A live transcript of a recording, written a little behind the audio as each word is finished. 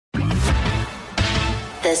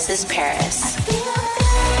This is Paris.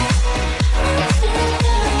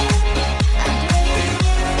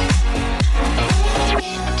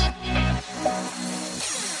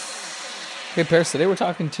 Okay, Paris, today we're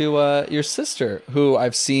talking to your sister, who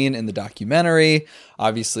I've seen in the documentary.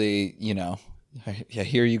 Obviously, you know, I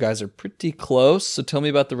hear you guys are pretty close. So tell me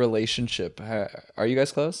about the relationship. Are you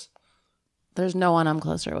guys close? There's no one I'm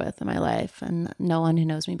closer with in my life, and no one who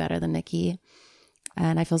knows me better than Nicky.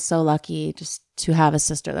 And I feel so lucky just to have a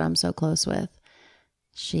sister that I'm so close with.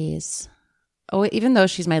 Even though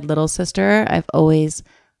she's my little sister, I've always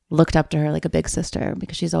looked up to her like a big sister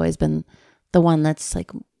because she's always been the one that's like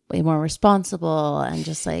way more responsible and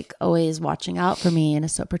just like always watching out for me and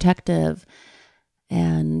is so protective.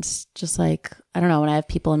 And just like, I don't know, when I have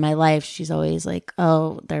people in my life, she's always like,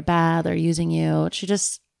 oh, they're bad, they're using you.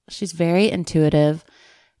 She's very intuitive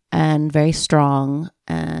and very strong,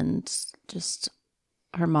 and just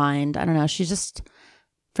her mind, I don't know, she's just,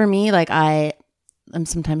 for me, like I am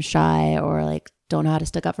sometimes shy or like don't know how to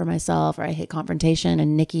stick up for myself, or I hate confrontation,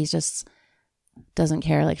 and Nikki's just doesn't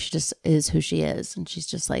care. Like she just is who she is, and she's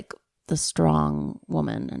just like the strong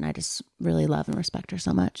woman, and I just really love and respect her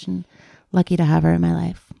so much, and lucky to have her in my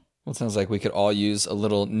life. Well, it sounds like we could all use a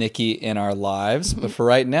little Nicky in our lives, but for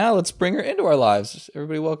right now, let's bring her into our lives.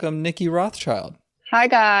 Everybody welcome Nicky Rothschild. Hi,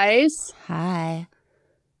 guys. Hi.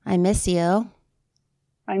 I miss you.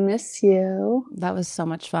 I miss you. That was so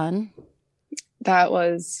much fun. That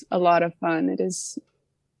was a lot of fun. It is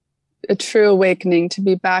a true awakening to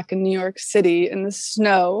be back in New York City in the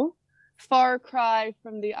snow. Far cry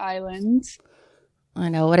from the island. I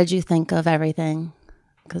know. What did you think of everything?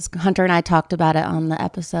 Because Hunter and I talked about it on the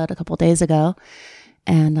episode a couple days ago,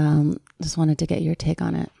 and just wanted to get your take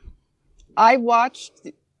on it. I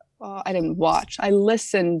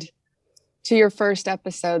listened to your first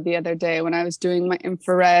episode the other day when I was doing my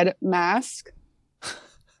infrared mask,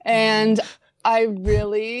 and I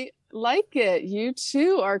really like it. You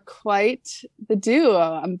two are quite the duo.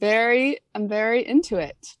 I'm very into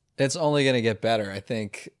it. It's only going to get better, I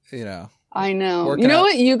think, you know. I know. You know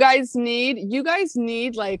what you guys need? You guys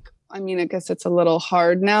need, like, I mean, I guess it's a little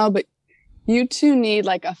hard now, but you two need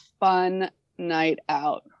like a fun night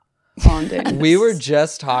out bonding. We were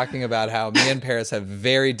just talking about how me and Paris have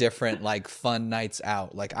very different like fun nights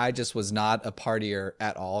out. Like I just was not a partier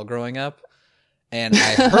at all growing up. And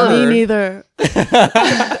I heard Me neither.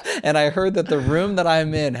 And I heard that the room that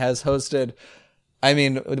I'm in has hosted, I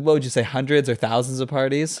mean, what would you say, hundreds or thousands of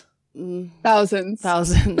parties? Thousands,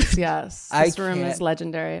 yes. This room is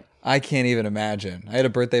legendary. I can't even imagine. I had a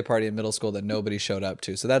birthday party in middle school that nobody showed up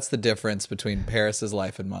to. So that's the difference between Paris's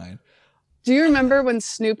life and mine. Do you remember when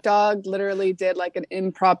Snoop Dogg literally did like an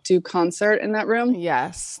impromptu concert in that room?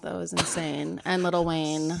 Yes, that was insane. And Lil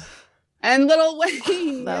Wayne.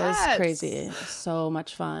 That was crazy. So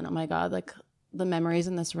much fun. Oh my God. Like the memories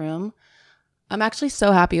in this room. I'm actually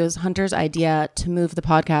so happy. It was Hunter's idea to move the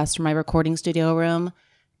podcast from my recording studio room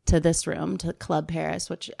to this room, to Club Paris,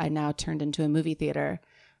 which I now turned into a movie theater.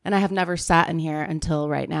 And I have never sat in here until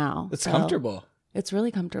right now. It's comfortable. It's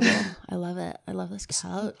really comfortable. I love it. I love this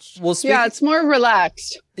couch. Well, yeah, it's more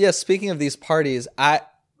relaxed. Yeah, speaking of these parties,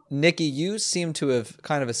 Nicky, you seem to have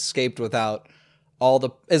kind of escaped without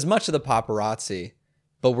as much of the paparazzi.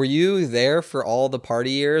 But were you there for all the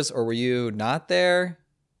party years, or were you not there?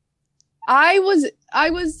 I was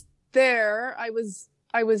there. I was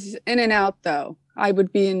in and out though. I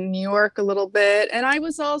would be in New York a little bit, and I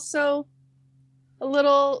was also a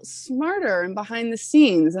little smarter and behind the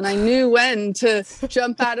scenes, and I knew when to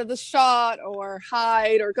jump out of the shot or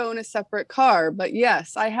hide or go in a separate car. But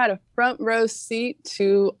yes, I had a front row seat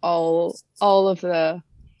to all of it.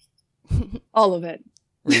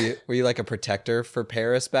 Were you like a protector for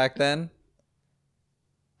Paris back then?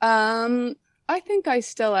 I think I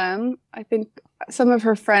still am. I think some of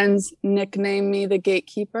her friends nicknamed me the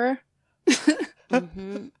gatekeeper.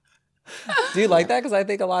 Mm-hmm. Do you like that? Because I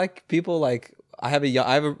think a lot of people like.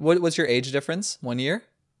 What's your age difference? 1 year?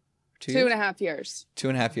 2.5 years.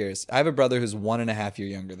 2.5 years. I have a brother who's 1.5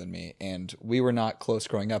 years younger than me, and we were not close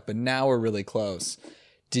growing up, but now we're really close.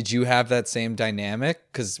 Did you have that same dynamic?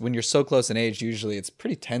 Because when you're so close in age, usually it's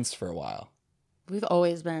pretty tense for a while. We've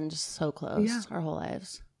always been just so close our whole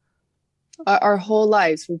lives. Our whole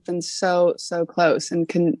lives, we've been so close and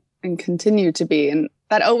continue to be. And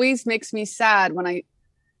that always makes me sad when I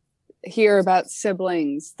hear about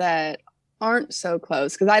siblings that aren't so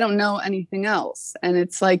close, because I don't know anything else. And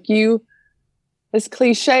it's like, you, as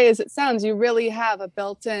cliche as it sounds, you really have a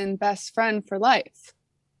built-in best friend for life.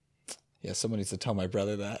 Yeah, someone needs to tell my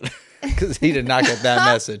brother that, because he did not get that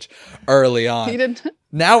message early on. He didn't.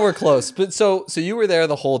 Now we're close. But so you were there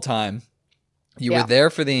the whole time. You were there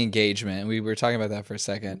for the engagement. We were talking about that for a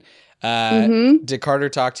second. Did Carter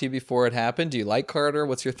talk to you before it happened? Do you like Carter?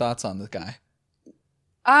 What's your thoughts on this guy?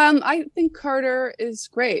 I think Carter is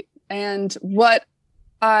great. And what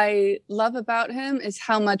I love about him is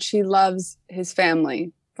how much he loves his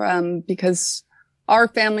family, because our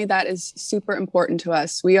family, that is super important to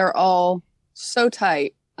us. We are all so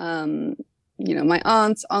tight. My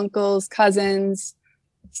aunts, uncles, cousins,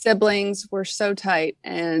 siblings, we're so tight.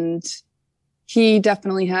 And he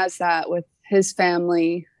definitely has that with his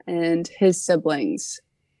family and his siblings.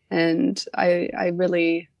 And I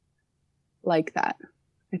really like that.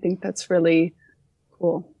 I think that's really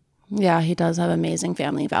cool. Yeah, he does have amazing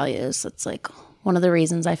family values. It's like one of the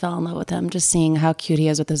reasons I fell in love with him, just seeing how cute he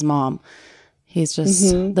is with his mom. He's just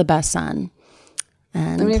the best son.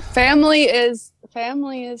 And I mean, family is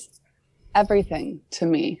everything to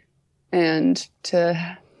me. And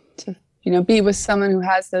to be with someone who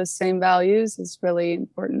has those same values is really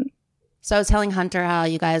important. So I was telling Hunter how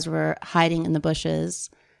you guys were hiding in the bushes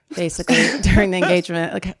basically during the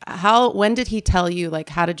engagement. Like when did he tell you, like,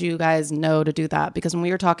 how did you guys know to do that? Because when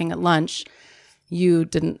we were talking at lunch, you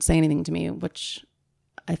didn't say anything to me, which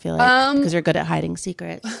I feel like because you're good at hiding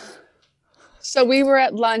secrets. So we were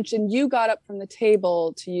at lunch and you got up from the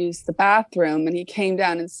table to use the bathroom and he came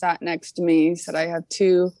down and sat next to me. He said, I have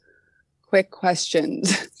 2 quick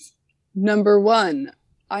questions. Number 1,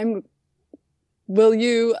 will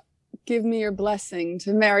you give me your blessing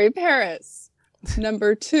to marry Paris?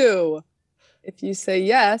 Number 2, if you say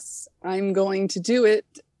yes, I'm going to do it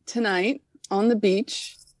tonight on the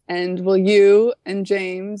beach. And will you and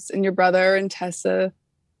James and your brother and Tessa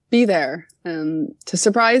be there to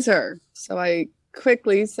surprise her? So I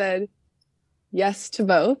quickly said yes to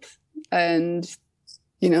both. And,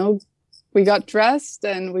 we got dressed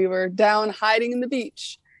and we were down hiding in the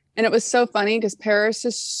beach. And it was so funny because Paris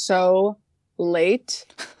is so late.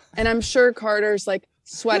 And I'm sure Carter's like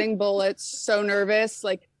sweating bullets, so nervous,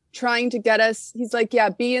 like trying to get us. He's like, yeah,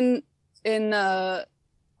 be in the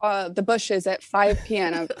bushes at 5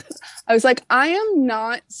 p.m. I was like, I am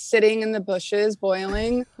not sitting in the bushes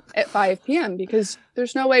boiling at 5 p.m. because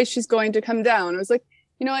there's no way she's going to come down. I was like,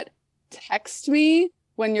 you know what? Text me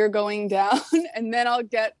when you're going down and then I'll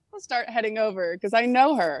start heading over because I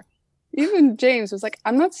know her. Even James was like,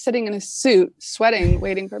 I'm not sitting in a suit, sweating,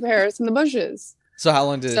 waiting for Paris in the bushes. So how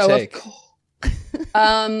long did it take?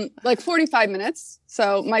 Like 45 minutes.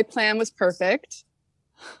 So my plan was perfect.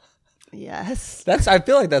 Yes. I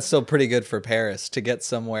feel like that's still pretty good for Paris to get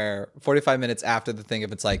somewhere 45 minutes after the thing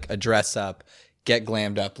if it's like a dress up, get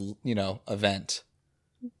glammed up, event.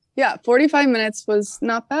 Yeah, 45 minutes was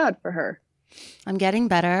not bad for her. I'm getting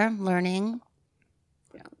better, learning,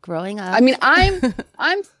 growing up. I mean,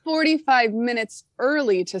 I'm 45 minutes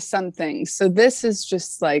early to some things. So this is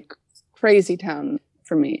just like crazy town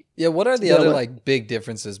for me. Yeah, what are the other like big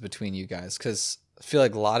differences between you guys? Because I feel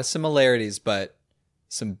like a lot of similarities, but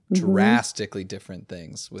some drastically different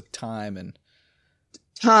things with time and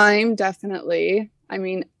time, definitely. I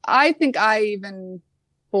mean, I think I even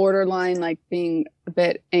borderline like being a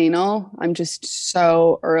bit anal. I'm just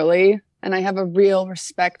so early and I have a real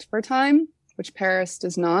respect for time, which Paris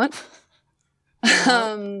does not.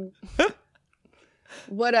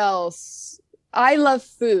 What else? I love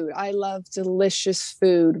food. I love delicious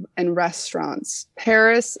food and restaurants.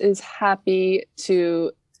 Paris is happy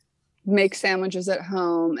to make sandwiches at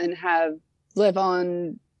home and live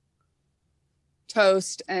on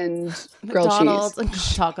toast and grilled McDonald's cheese. and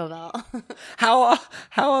Taco Bell. How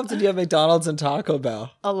often do you have McDonald's and Taco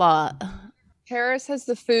Bell? A lot. Paris has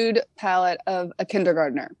the food palate of a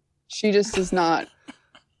kindergartner. She just does not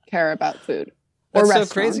care about food. That's so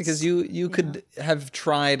crazy because you could have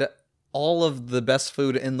tried all of the best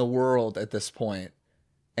food in the world at this point,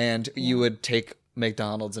 and you would take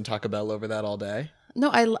McDonald's and Taco Bell over that all day. No,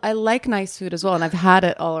 I like nice food as well, and I've had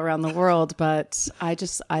it all around the world, but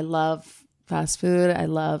I love fast food. I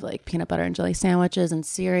love like peanut butter and jelly sandwiches and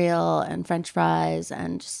cereal and French fries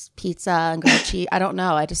and just pizza and grilled cheese. I don't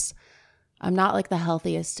know. I'm not like the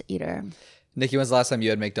healthiest eater. Nicky, when's the last time you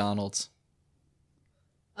had McDonald's?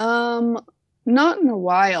 Not in a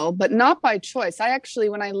while, but not by choice. I actually,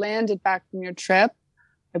 when I landed back from your trip,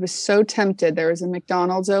 I was so tempted. There was a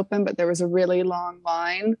McDonald's open, but there was a really long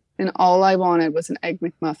line, and all I wanted was an Egg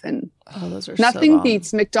McMuffin. Oh, those are Nothing so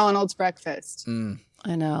beats McDonald's breakfast.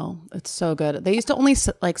 I know. It's so good. They used to only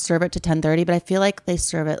like serve it to 10:30, but I feel like they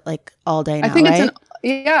serve it like all day now, I think right?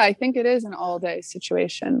 I think it is an all-day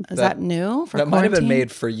situation. Is that new for that quarantine? might have been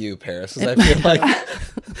made for you, Paris, because I feel like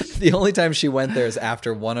the only time she went there is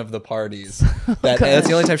after one of the parties. That's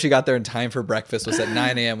the only time she got there in time for breakfast was at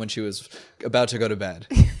 9 a.m. when she was about to go to bed.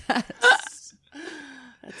 Yes.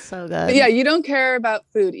 So good. But yeah, you don't care about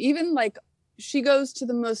food. Even like she goes to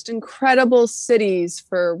the most incredible cities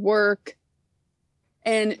for work,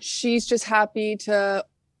 and she's just happy to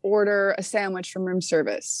order a sandwich from room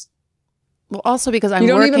service. Well, also because I'm you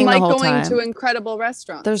don't working even like the whole going time. to incredible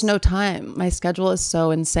restaurants. There's no time. My schedule is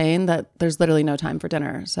so insane that there's literally no time for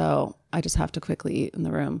dinner. So I just have to quickly eat in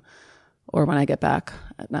the room or when I get back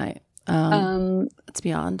at night. It's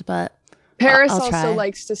beyond, but Paris I'll also try.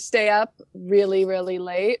 likes to stay up really, really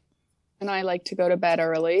late, and I like to go to bed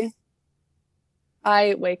early.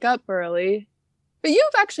 I wake up early, but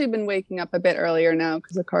you've actually been waking up a bit earlier now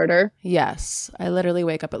because of Carter. Yes, I literally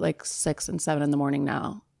wake up at like 6 and 7 in the morning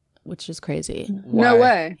now, which is crazy. No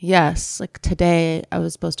way. Yes, like today I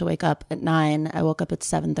was supposed to wake up at 9. I woke up at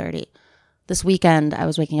 7:30. This weekend I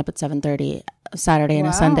was waking up at 7:30, a Saturday and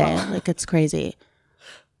a Sunday. Like it's crazy.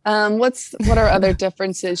 What are other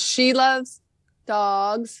differences? She loves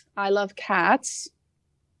dogs. I love cats.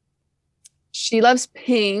 She loves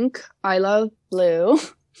pink. I love blue.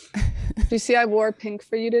 Do you see I wore pink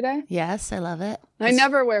for you today? Yes, I love it. I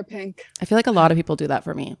never wear pink. I feel like a lot of people do that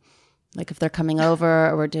for me. Like if they're coming over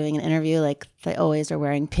or we're doing an interview, like they always are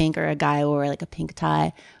wearing pink, or a guy will wear like a pink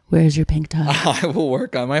tie. Where's your pink tie? I will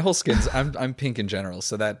work on my whole skin's. I'm pink in general,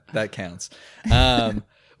 so that counts.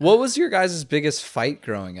 What was your guys' biggest fight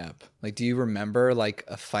growing up? Like, do you remember like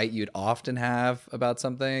a fight you'd often have about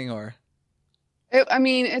something, or?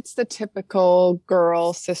 It's the typical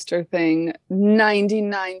girl sister thing.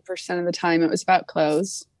 99% of the time it was about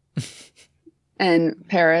clothes and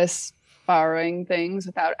Paris borrowing things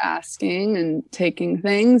without asking and taking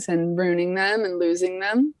things and ruining them and losing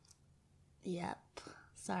them. Yep.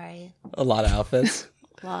 Sorry. A lot of outfits.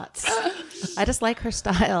 Lots. I just like her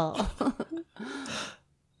style.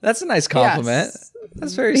 That's a nice compliment. Yes.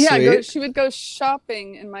 That's very sweet. She would go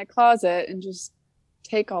shopping in my closet and just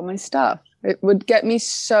take all my stuff. It would get me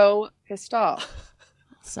so pissed off.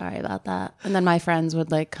 Sorry about that. And then my friends would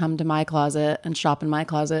like come to my closet and shop in my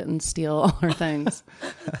closet and steal all her things.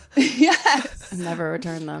 Yes. And never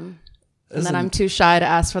return them. And then I'm too shy to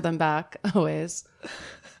ask for them back always.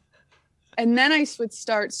 And then I would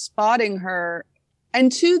start spotting her.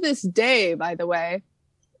 And to this day, by the way,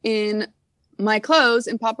 in my clothes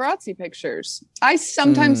in paparazzi pictures. I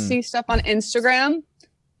sometimes see stuff on Instagram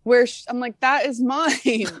where I'm like, that is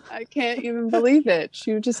mine. I can't even believe it.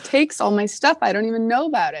 She just takes all my stuff. I don't even know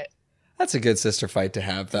about it. That's a good sister fight to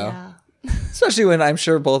have, though. Yeah. Especially when I'm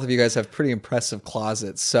sure both of you guys have pretty impressive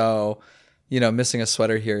closets. So, missing a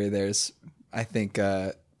sweater here or there's, I think,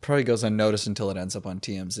 probably goes unnoticed until it ends up on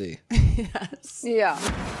TMZ. Yes. Yeah.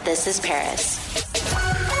 This is Paris.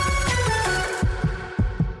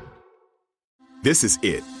 This is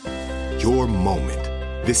it. Your moment.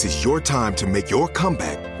 This is your time to make your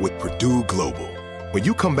comeback with Purdue Global. When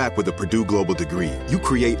you come back with a Purdue Global degree, you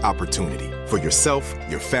create opportunity for yourself,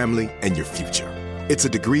 your family, and your future. It's a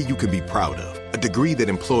degree you can be proud of, a degree that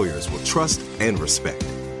employers will trust and respect.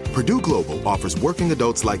 Purdue Global offers working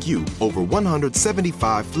adults like you over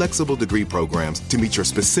 175 flexible degree programs to meet your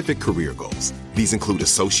specific career goals. These include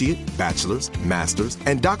associate, bachelor's, master's,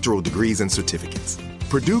 and doctoral degrees and certificates.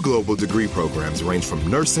 Purdue Global degree programs range from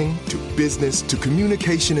nursing to business to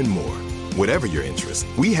communication and more. Whatever your interest,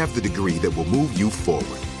 we have the degree that will move you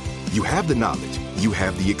forward. You have the knowledge, you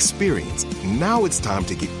have the experience. Now it's time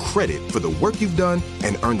to get credit for the work you've done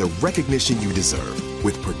and earn the recognition you deserve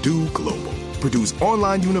with Purdue Global, Purdue's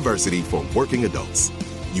online university for working adults.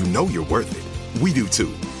 You know you're worth it. We do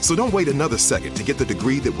too. So don't wait another second to get the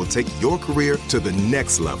degree that will take your career to the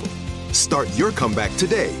next level. Start your comeback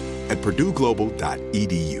today at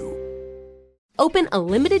purdueglobal.edu. Open a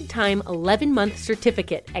limited-time 11-month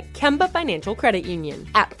certificate at Kemba Financial Credit Union.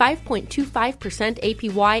 At 5.25%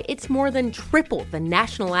 APY, it's more than triple the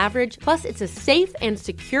national average, plus it's a safe and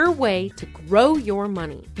secure way to grow your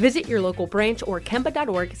money. Visit your local branch or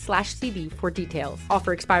kemba.org/cd for details.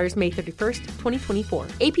 Offer expires May 31st, 2024.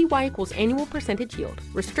 APY equals annual percentage yield.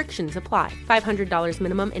 Restrictions apply. $500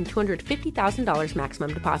 minimum and $250,000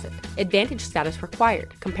 maximum deposit. Advantage status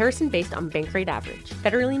required. Comparison based on bank rate average.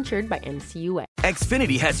 Federally insured by NCUA.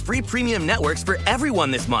 Xfinity has free premium networks for everyone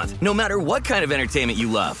this month, no matter what kind of entertainment you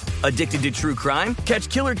love. Addicted to true crime? Catch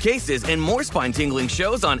killer cases and more spine-tingling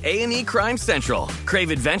shows on A&E Crime Central. Crave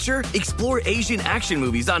adventure? Explore Asian action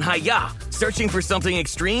movies on Hi-YAH. Searching for something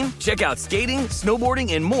extreme? Check out skating,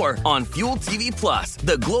 snowboarding, and more on Fuel TV Plus,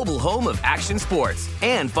 the global home of action sports.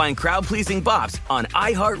 And find crowd-pleasing bops on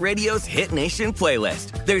iHeartRadio's Hit Nation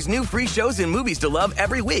playlist. There's new free shows and movies to love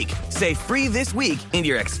every week. Say free this week in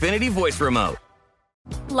your Xfinity voice remote.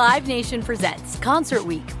 Live Nation presents Concert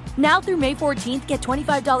Week. Now through May 14th, get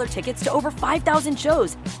 $25 tickets to over 5,000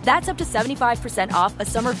 shows. That's up to 75% off a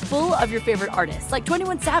summer full of your favorite artists like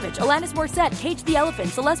 21 Savage, Alanis Morissette, Cage the Elephant,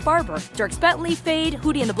 Celeste Barber, Dierks Bentley, Fade,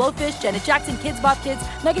 Hootie and the Blowfish, Janet Jackson, Kids Bop Kids,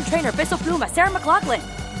 Meghan Trainor, Peso Pluma, Sarah McLachlan.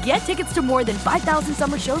 Get tickets to more than 5,000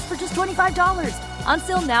 summer shows for just $25.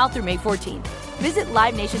 Until now through May 14th. Visit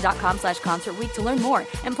LiveNation.com/Concert Week to learn more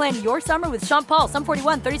and plan your summer with Sean Paul, Sum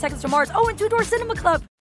 41, 30 Seconds to Mars, and Two Door Cinema Club.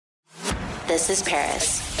 This is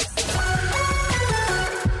Paris.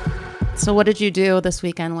 So what did you do this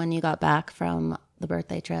weekend when you got back from the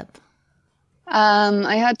birthday trip?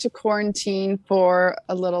 I had to quarantine for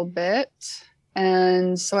a little bit.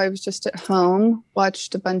 And so I was just at home,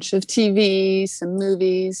 watched a bunch of TV, some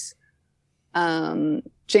movies.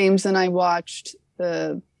 James and I watched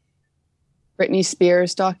the Britney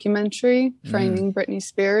Spears documentary, Framing Britney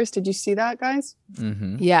Spears. Did you see that, guys?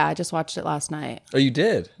 Mm-hmm. Yeah, I just watched it last night. Oh, you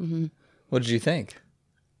did? Mm-hmm. What did you think?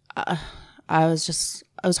 I was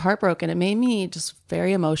heartbroken. It made me just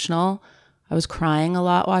very emotional. I was crying a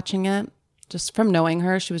lot watching it. Just from knowing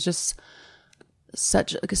her, she was just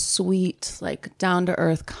such like a sweet, like down to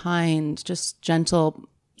earth, kind, just gentle,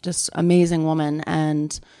 just amazing woman.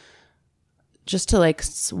 And just to like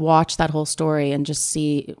watch that whole story and just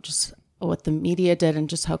see just what the media did and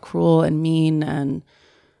just how cruel and mean and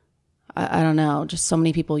I don't know, just so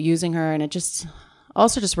many people using her, and it just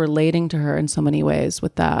also just relating to her in so many ways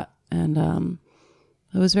with that. And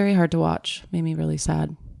it was very hard to watch. Made me really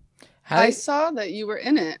sad. I saw that you were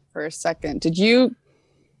in it for a second.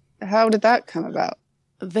 How did that come about?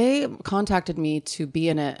 They contacted me to be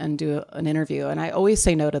in it and do an interview. And I always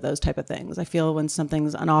say no to those type of things. I feel when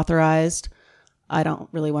something's unauthorized, I don't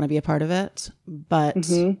really want to be a part of it. But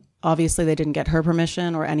obviously they didn't get her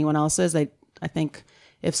permission or anyone else's. I think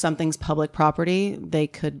if something's public property, they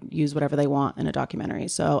could use whatever they want in a documentary.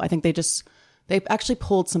 So I think they actually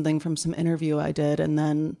pulled something from some interview I did, and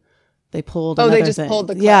then they pulled another they just thing. pulled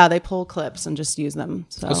the clip. Yeah, they pull clips and just use them.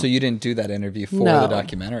 So you didn't do that interview for No. the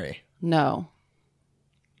documentary? No,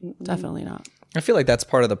 definitely not. I feel like that's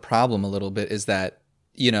part of the problem a little bit, is that,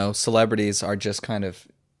 celebrities are just kind of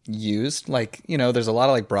used. Like, there's a lot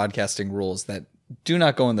of like broadcasting rules that do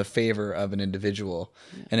not go in the favor of an individual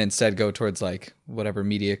and instead go towards like whatever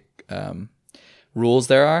media rules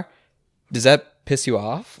there are. Does that piss you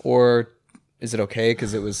off, or is it okay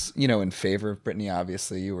because it was, in favor of Britney?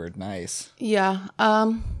 Obviously, you were nice. Yeah,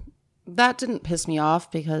 that didn't piss me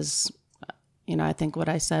off because, I think what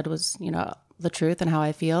I said was, the truth and how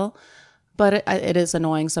I feel. But it is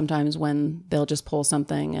annoying sometimes when they'll just pull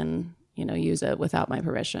something and, use it without my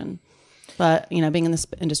permission. But, being in this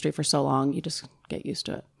industry for so long, you just get used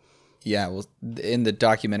to it. Yeah, well, in the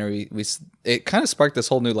documentary, it kind of sparked this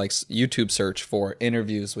whole new like YouTube search for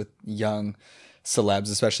interviews with young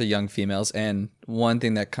celebs, especially young females. And one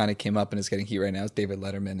thing that kind of came up and is getting heat right now is David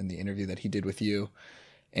Letterman in the interview that he did with you.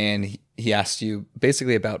 And he asked you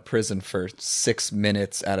basically about prison for 6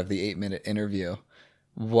 minutes out of the 8-minute interview.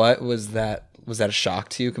 What was that? Was that a shock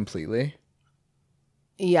to you completely?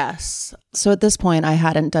 Yes. So at this point, I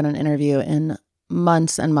hadn't done an interview in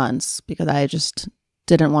months and months because I just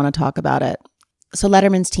didn't want to talk about it. So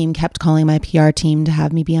Letterman's team kept calling my PR team to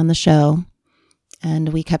have me be on the show, and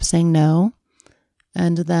we kept saying no.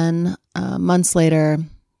 And then months later,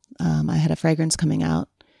 I had a fragrance coming out,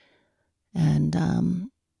 and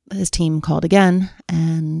his team called again,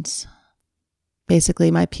 and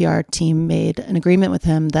basically my PR team made an agreement with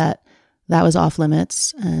him that was off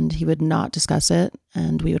limits and he would not discuss it,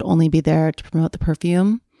 and we would only be there to promote the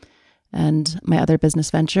perfume and my other business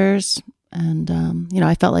ventures. And,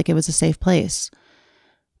 I felt like it was a safe place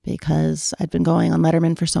because I'd been going on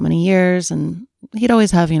Letterman for so many years, and he'd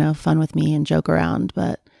always have, fun with me and joke around.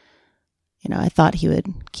 But, I thought he would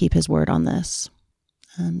keep his word on this,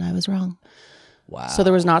 and I was wrong. Wow. So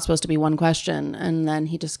there was not supposed to be one question. And then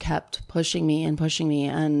he just kept pushing me.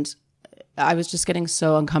 And I was just getting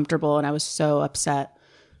so uncomfortable, and I was so upset.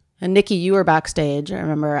 And Nicky, you were backstage. I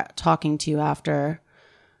remember talking to you after,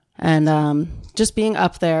 and just being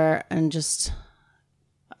up there, and just,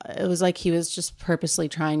 it was like he was just purposely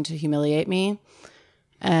trying to humiliate me.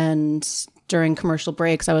 And during commercial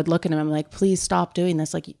breaks, I would look at him, I'm like, please stop doing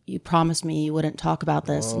this. Like, you promised me you wouldn't talk about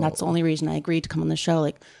this. Whoa. And that's the only reason I agreed to come on the show.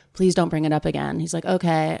 Like, please don't bring it up again. He's like,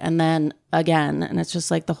 okay. And then again, and it's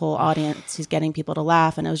just like the whole audience, he's getting people to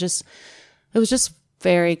laugh. And it was just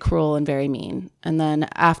very cruel and very mean. And then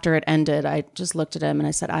after it ended, I just looked at him and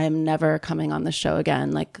I said, I am never coming on this show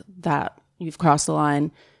again. Like that, you've crossed the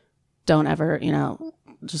line. Don't ever,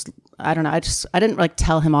 just, I don't know. I didn't like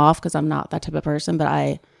tell him off because I'm not that type of person, but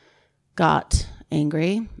I got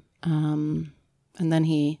angry. And then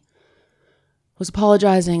he was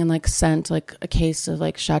apologizing and like sent like a case of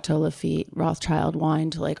like Chateau Lafite Rothschild wine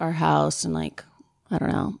to like our house, and like I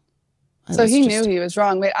don't know. So he knew he was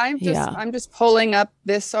wrong. Wait, I'm just pulling up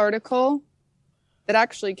this article that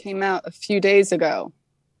actually came out a few days ago.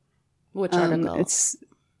 Which article?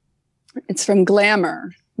 It's from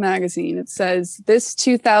Glamour magazine. It says, this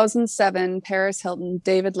 2007 Paris Hilton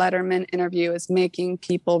David Letterman interview is making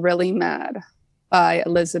people really mad, by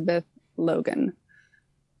Elizabeth Logan.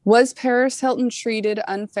 Was Paris Hilton treated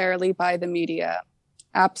unfairly by the media?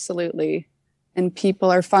 Absolutely. And people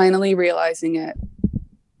are finally realizing it.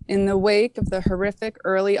 In the wake of the horrific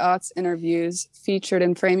early aughts interviews featured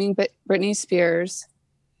in Framing Britney Spears,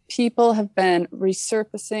 people have been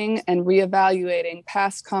resurfacing and reevaluating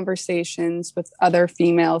past conversations with other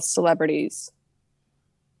female celebrities.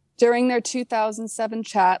 During their 2007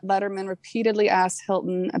 chat, Letterman repeatedly asked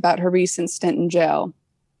Hilton about her recent stint in jail.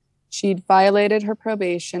 She'd violated her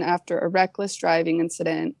probation after a reckless driving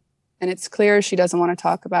incident, and it's clear she doesn't want to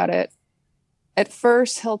talk about it. At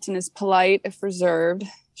first, Hilton is polite if reserved.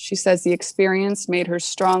 She says the experience made her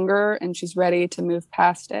stronger and she's ready to move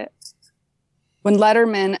past it. When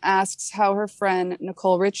Letterman asks how her friend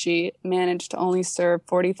Nicole Richie managed to only serve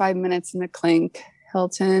 45 minutes in the clink,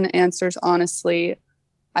 Hilton answers honestly,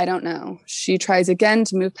 I don't know. She tries again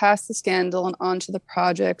to move past the scandal and onto the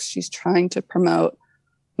projects she's trying to promote,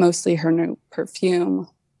 mostly her new perfume.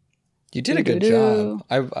 You did a good job.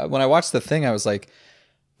 When I watched the thing, I was like,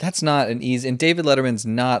 that's not an easy... And David Letterman's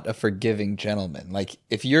not a forgiving gentleman. Like,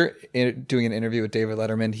 if you're doing an interview with David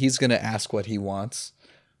Letterman, he's going to ask what he wants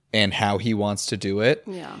and how he wants to do it.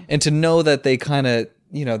 Yeah. And to know that they kind of,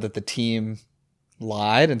 that the team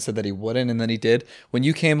lied and said that he wouldn't, and then he did. When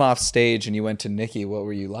you came off stage and you went to Nicky, what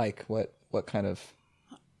were you like? What kind of...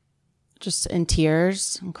 Just in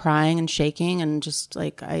tears and crying and shaking, and just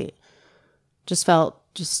like, I just felt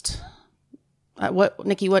just...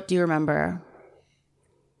 Nicky, what do you remember?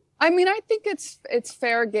 I mean, I think it's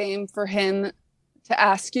fair game for him to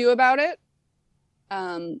ask you about it.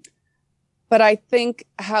 But I think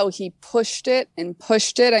how he pushed it,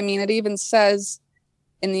 I mean, it even says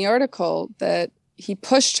in the article that he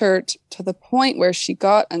pushed her to the point where she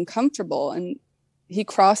got uncomfortable and he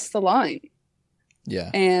crossed the line.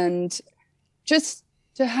 Yeah. And just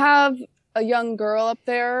to have a young girl up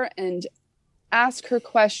there and ask her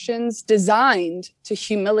questions designed to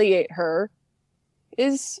humiliate her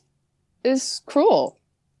is cruel.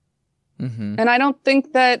 Mm-hmm. And I don't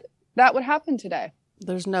think that would happen today.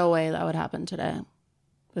 There's no way that would happen today.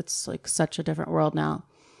 It's like such a different world now.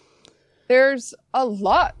 There's a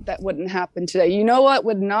lot that wouldn't happen today. You know what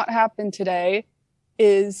would not happen today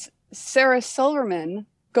is Sarah Silverman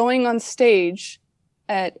going on stage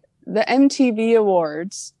at the MTV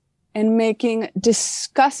Awards and making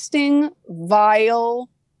disgusting, vile,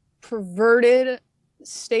 perverted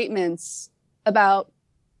statements about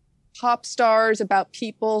pop stars, about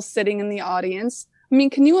people sitting in the audience. I mean,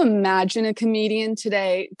 can you imagine a comedian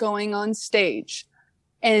today going on stage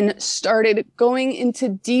and started going into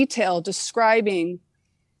detail describing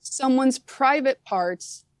someone's private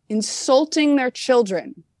parts, insulting their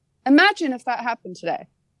children? Imagine if that happened today.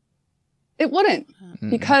 It wouldn't,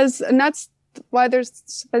 and that's why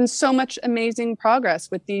there's been so much amazing progress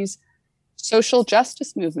with these social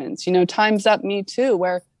justice movements. Time's Up, Me Too,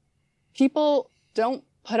 where people don't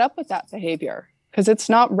put up with that behavior because it's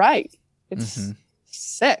not right. It's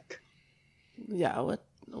sick. Yeah, what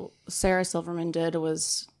Sarah Silverman did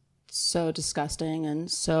was so disgusting and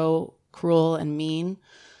so cruel and mean.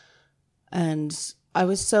 And I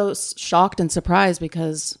was so shocked and surprised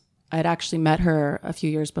because I'd actually met her a few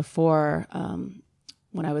years before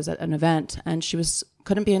when I was at an event, and she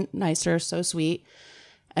couldn't be nicer, so sweet.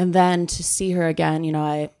 And then to see her again,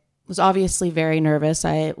 I was obviously very nervous.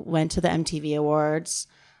 I went to the MTV Awards.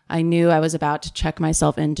 I knew I was about to check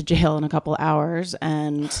myself into jail in a couple hours,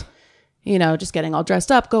 and just getting all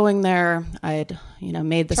dressed up, going there. I'd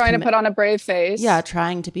made this trying to put on a brave face. Yeah,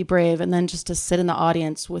 trying to be brave, and then just to sit in the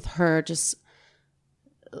audience with her, just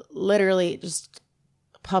literally just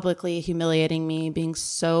publicly humiliating me, being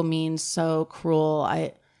so mean, so cruel.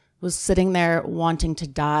 I was sitting there wanting to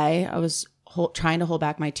die. I was trying to hold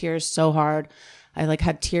back my tears so hard. I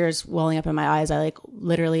had tears welling up in my eyes. I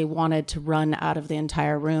literally wanted to run out of the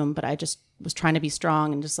entire room, but I just was trying to be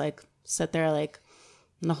strong and just sit there and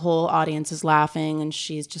the whole audience is laughing and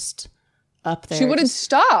she's just up there. She wouldn't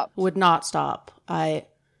stop. Would not stop. It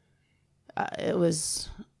was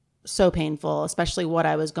so painful, especially what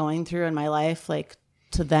I was going through in my life.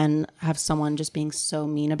 To then have someone just being so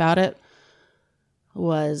mean about it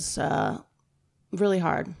was really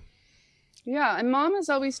hard. Yeah, and Mom has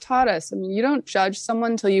always taught us, you don't judge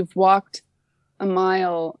someone until you've walked a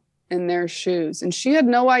mile in their shoes. And she had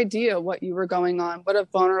no idea what you were going on, what a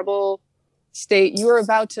vulnerable state. You were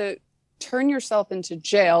about to turn yourself into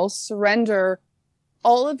jail, surrender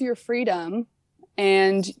all of your freedom,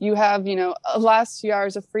 and you have, last few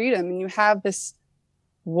hours of freedom, and you have this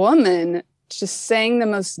woman just saying the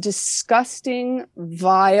most disgusting,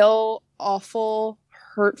 vile, awful,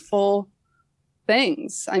 hurtful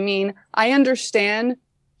things. I mean, I understand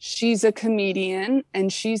she's a comedian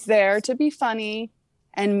and she's there to be funny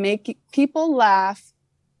and make people laugh.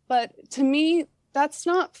 But to me, that's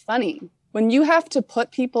not funny. When you have to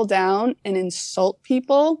put people down and insult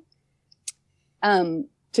people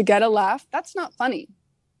to get a laugh, that's not funny.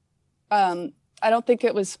 I don't think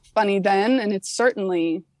it was funny then, and it's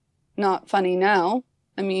certainly not funny now.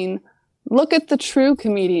 I mean, look at the true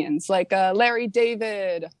comedians like Larry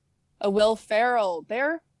David, Will Ferrell.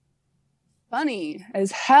 They're funny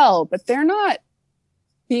as hell, but they're not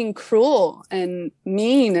being cruel and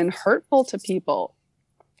mean and hurtful to people.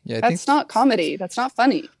 Yeah, that's not comedy. That's not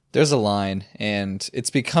funny. There's a line, and it's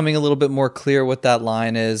becoming a little bit more clear what that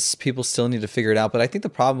line is. People still need to figure it out. But I think the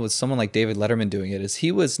problem with someone like David Letterman doing it is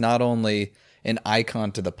he was not only an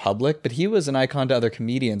icon to the public, but he was an icon to other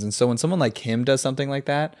comedians. And so when someone like him does something like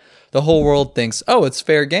that, the whole world thinks, oh, it's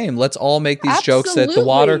fair game. Let's all make these jokes at the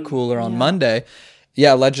water cooler on Monday.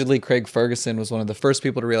 Yeah, allegedly Craig Ferguson was one of the first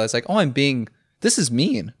people to realize, like, oh, this is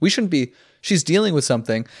mean. We shouldn't be, she's dealing with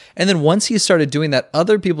something. And then once he started doing that,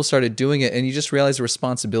 other people started doing it. And you just realize the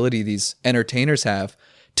responsibility these entertainers have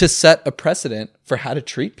to set a precedent for how to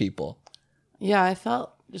treat people. Yeah, I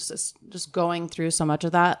felt just going through so much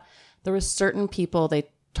of that. There were certain people they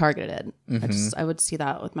targeted. Mm-hmm. I would see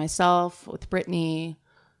that with myself, with Brittany,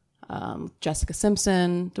 Jessica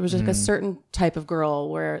Simpson. There was just a certain type of girl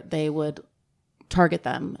where they would target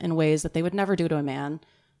them in ways that they would never do to a man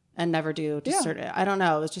and never do to certain. I don't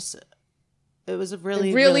know. It was a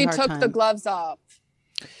really took time. The gloves off.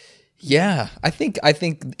 Yeah, I think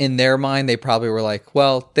in their mind they probably were like,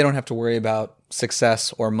 well, they don't have to worry about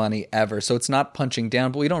success or money ever, so it's not punching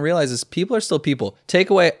down. But what we don't realize is people are still people. Take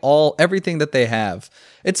away everything that they have,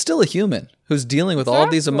 it's still a human who's dealing with all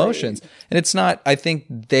of these emotions. And it's not, I think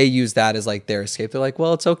they use that as like their escape. They're like,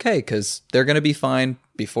 well, it's okay because they're going to be fine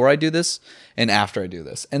before I do this and after I do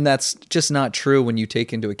this. And that's just not true when you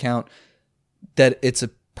take into account that it's a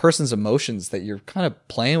person's emotions that you're kind of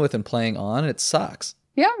playing with and playing on, and it sucks.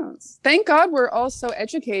 Yeah. Thank God we're also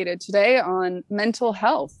educated today on mental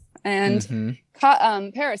health. And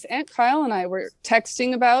Paris, Aunt Kyle and I were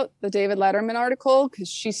texting about the David Letterman article because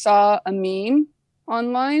she saw a meme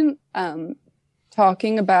online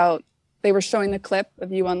talking about, they were showing the clip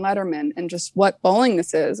of you on Letterman and just what bowling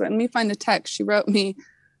this is. Let me find the text. She wrote me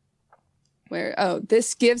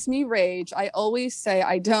this gives me rage. I always say,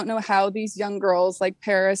 I don't know how these young girls like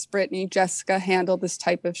Paris, Brittany, Jessica handle this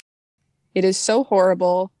type of shit. It is so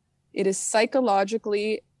horrible. It is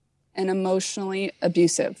psychologically and emotionally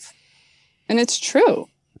abusive. And it's true.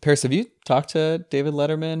 Paris, have you talked to David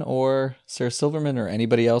Letterman or Sarah Silverman or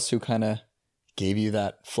anybody else who kind of gave you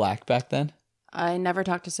that flack back then? I never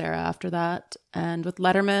talked to Sarah after that. And with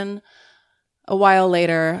Letterman, a while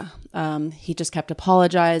later, he just kept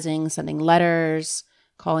apologizing, sending letters,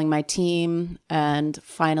 calling my team. And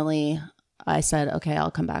finally, I said, okay,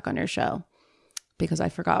 I'll come back on your show. Because I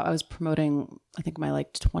forgot I was promoting, I think, my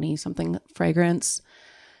 20-something fragrance.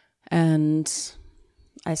 And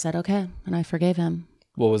I said, okay. And I forgave him.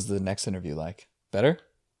 What was the next interview like? Better?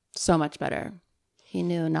 So much better. He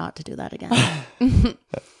knew not to do that again.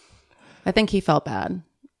 I think he felt bad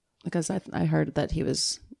because I heard that he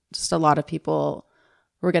was just, a lot of people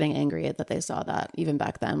were getting angry that they saw that even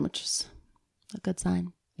back then, which is a good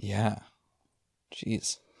sign. Yeah.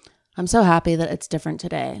 Jeez. I'm so happy that it's different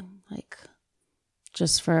today.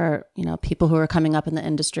 Just for, people who are coming up in the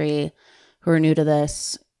industry, who are new to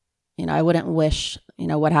this, I wouldn't wish,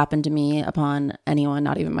 what happened to me upon anyone,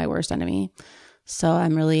 not even my worst enemy. So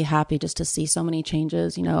I'm really happy just to see so many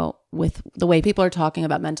changes, with the way people are talking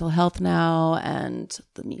about mental health now and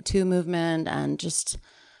the Me Too movement and just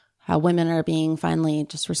how women are being finally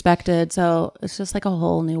just respected. So it's just like a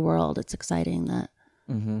whole new world. It's exciting that,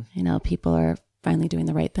 people are finally doing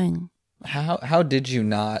the right thing. How did you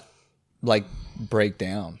not break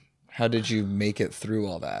down? How did you make it through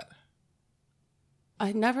all that?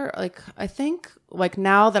 I never I think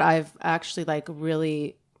now that I've actually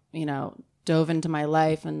really, dove into my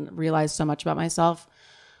life and realized so much about myself,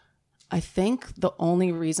 I think the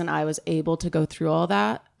only reason I was able to go through all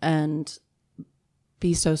that and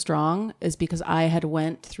be so strong is because I had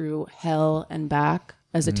went through hell and back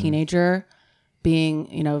as a teenager, being,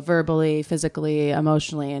 verbally, physically,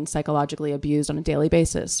 emotionally, and psychologically abused on a daily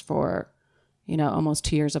basis for almost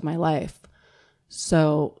 2 years of my life.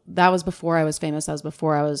 So that was before I was famous. That was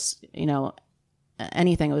before I was,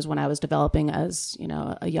 anything. It was when I was developing as,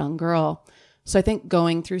 a young girl. So I think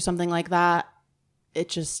going through something like that,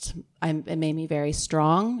 it made me very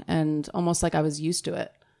strong and almost like I was used to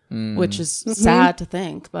it, which is sad to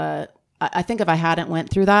think. But I think if I hadn't went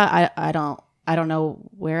through that, I don't know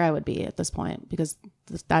where I would be at this point, because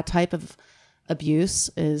that type of abuse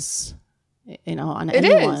is, on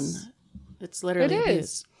anyone. It's literally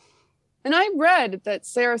abuse. And I read that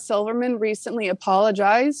Sarah Silverman recently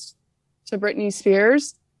apologized to Britney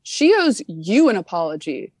Spears. She owes you an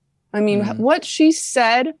apology. I mean, what she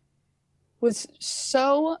said was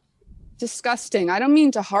so disgusting. I don't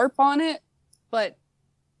mean to harp on it, but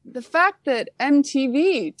the fact that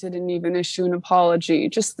MTV didn't even issue an apology,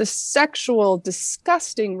 just the sexual,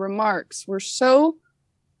 disgusting remarks were so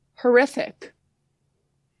horrific.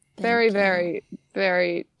 Very, very,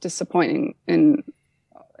 very disappointing in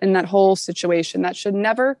that whole situation. That should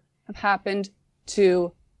never have happened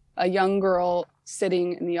to a young girl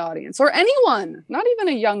sitting in the audience, or anyone, not even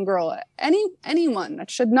a young girl, anyone.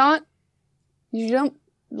 That should not, you don't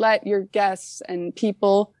let your guests and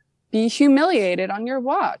people be humiliated on your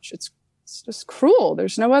watch. It's just cruel.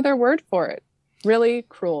 There's no other word for it. Really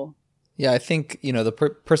cruel. Yeah, I think, the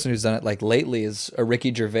person who's done it like lately is a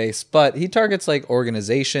Ricky Gervais, but he targets like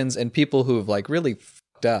organizations and people who have like really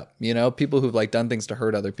fucked up, people who've like done things to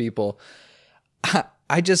hurt other people.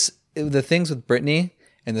 The things with Britney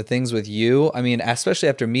and the things with you, I mean, especially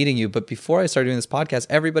after meeting you, but before I started doing this podcast,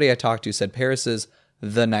 everybody I talked to said Paris is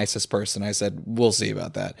the nicest person. I said, we'll see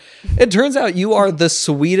about that. It turns out you are the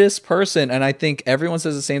sweetest person. And I think everyone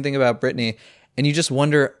says the same thing about Britney. And you just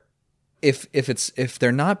wonder if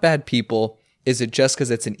they're not bad people, is it just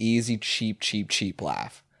because it's an easy, cheap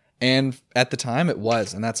laugh? And at the time it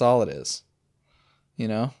was, and that's all it is,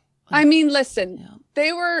 I mean, listen,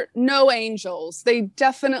 they were no angels. They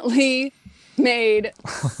definitely made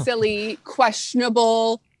silly,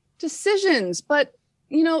 questionable decisions, but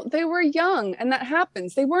they were young, and that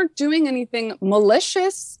happens. They weren't doing anything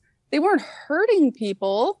malicious. They weren't hurting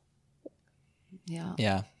people.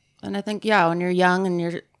 Yeah. And I think, when you're young and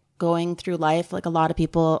you're going through life, like a lot of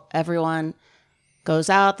people, everyone goes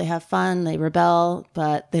out, they have fun, they rebel,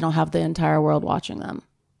 but they don't have the entire world watching them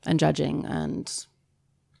and judging. And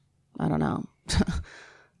I don't know,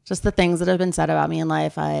 just the things that have been said about me in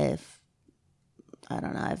life. I've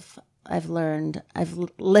learned, I've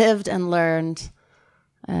lived and learned.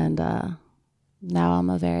 And now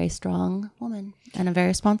I'm a very strong woman, and I'm very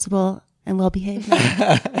responsible and well-behaved.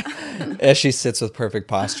 As she sits with perfect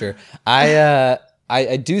posture. I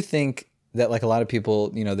do think that like a lot of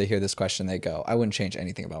people, they hear this question, they go, I wouldn't change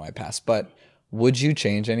anything about my past, but would you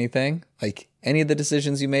change anything? Like any of the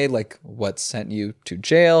decisions you made, like what sent you to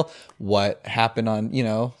jail, what happened on,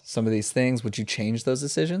 some of these things, would you change those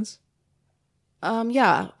decisions?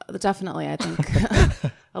 Yeah, definitely. I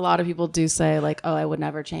think a lot of people do say like, oh, I would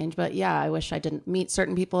never change. But yeah, I wish I didn't meet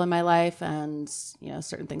certain people in my life, and,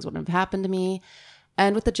 certain things wouldn't have happened to me.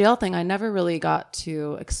 And with the jail thing, I never really got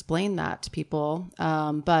to explain that to people.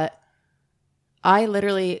 But I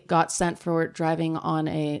literally got sent for driving on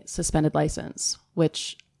a suspended license,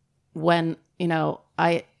 which when,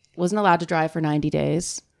 I wasn't allowed to drive for 90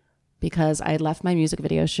 days because I had left my music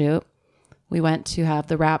video shoot. We went to have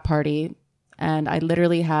the wrap party, and I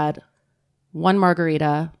literally had one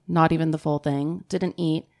margarita, not even the full thing, didn't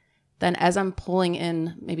eat. Then as I'm pulling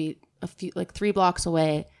in maybe a few, like 3 blocks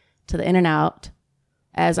away to the In-N-Out,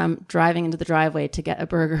 as I'm driving into the driveway to get a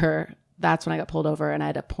burger, that's when I got pulled over, and I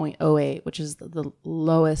had a .08, which is the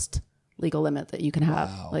lowest legal limit that you can have.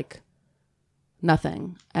 Wow. Like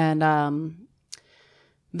nothing. And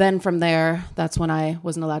then from there, that's when I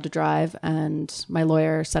wasn't allowed to drive, and my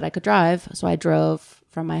lawyer said I could drive. So I drove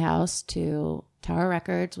from my house to Tower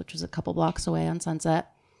Records, which was a couple blocks away on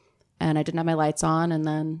Sunset, and I didn't have my lights on. And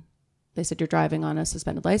then they said, you're driving on a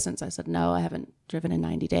suspended license. I said, no, I haven't driven in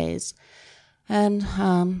 90 days. And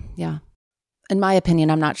yeah, in my opinion,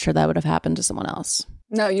 I'm not sure that would have happened to someone else.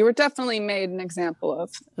 No, you were definitely made an example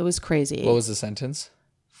of. It was crazy. What was the sentence?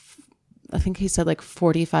 I think he said like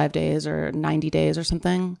 45 days or 90 days or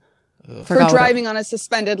something. For driving on a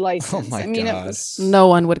suspended license. Oh my God. It was... No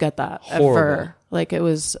one would get that. Horrible. Ever. Like, it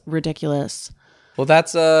was ridiculous. Well,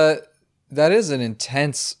 that is an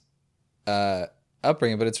intense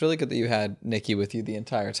upbringing, but it's really good that you had Nicky with you the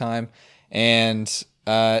entire time. And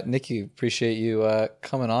Nicky, appreciate you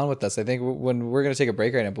coming on with us. I think when we're going to take a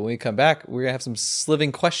break right now, but when we come back, we're going to have some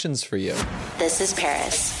sliving questions for you. This is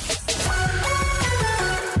Paris.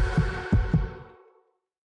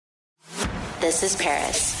 This is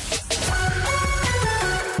Paris.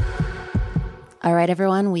 All right,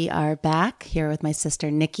 everyone, we are back here with my sister,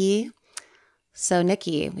 Nicky. So,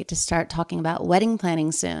 Nicky, we just start talking about wedding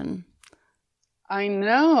planning soon. I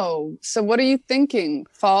know. So what are you thinking?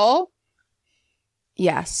 Fall?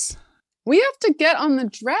 Yes. We have to get on the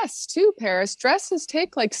dress too, Paris. Dresses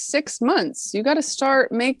take like 6 months. You got to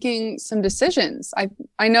start making some decisions.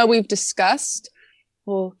 I know we've discussed,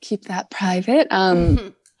 we'll keep that private,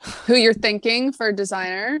 who you're thinking for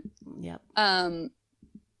designer. Yep.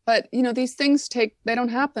 But, these things they don't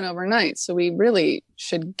happen overnight. So we really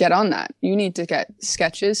should get on that. You need to get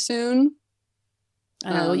sketches soon. I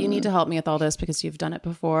know. Well, you need to help me with all this because you've done it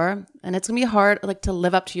before. And it's going to be hard, like, to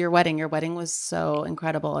live up to your wedding. Your wedding was so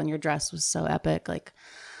incredible and your dress was so epic. Like,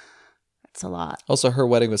 it's a lot. Also, her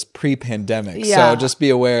wedding was pre-pandemic. Yeah. So just be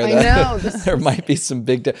aware that there might be some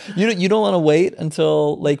big... You don't want to wait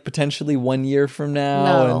until, like, potentially 1 year from now?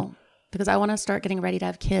 No, because I want to start getting ready to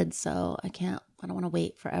have kids. So I don't want to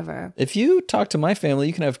wait forever. If you talk to my family,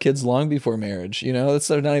 you can have kids long before marriage. That's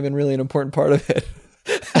not even really an important part of it.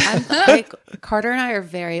 Like, Carter and I are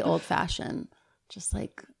very old fashioned. Just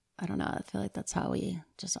like, I don't know. I feel like that's how we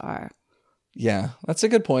just are. Yeah, that's a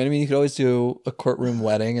good point. I mean, you could always do a courtroom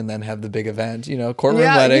wedding and then have the big event, courtroom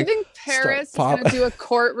wedding. Yeah, you think Paris is going to do a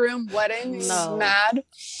courtroom wedding? No. Mad?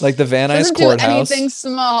 Like the Van Nuys Doesn't courthouse. do anything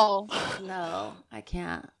small. No, I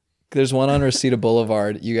can't. There's one on Reseda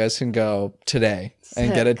Boulevard. You guys can go today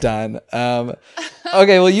and get it done.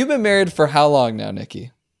 Okay, well, you've been married for how long now,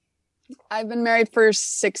 Nicky? I've been married for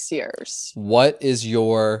 6 years. What is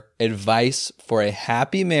your advice for a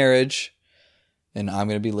happy marriage? And I'm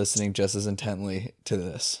going to be listening just as intently to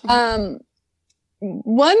this.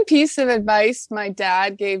 One piece of advice my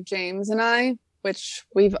dad gave James and I, which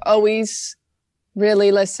we've always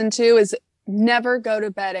really listened to, is never go to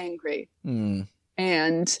bed angry.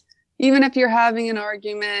 And even if you're having an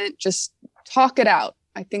argument, just talk it out.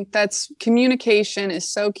 I think communication is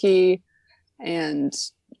so key. And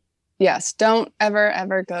yes, don't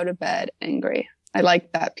ever go to bed angry. I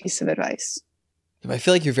like that piece of advice. I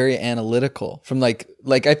feel like you're very analytical from like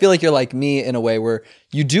I feel like you're like me in a way where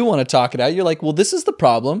you do want to talk it out. You're like, well, this is the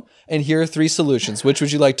problem. And here are 3 solutions. Which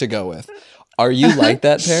would you like to go with? Are you like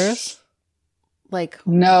that, Paris? Like,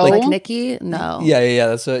 no, like Nicky? No. Yeah.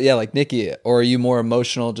 That's like Nicky. Or are you more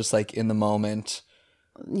emotional, just like in the moment?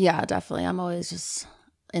 Yeah, definitely. I'm always just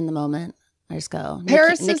in the moment. I just go.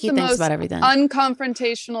 Paris Nicky is the thinks most about everything.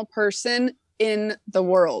 unconfrontational person in the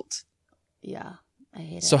world. Yeah, I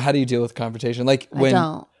hate it. So how do you deal with confrontation? Like I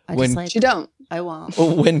don't. You don't. I won't.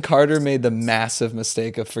 When Carter made the massive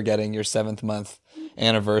mistake of forgetting your 7th month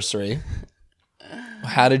anniversary,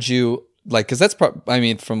 how did you because that's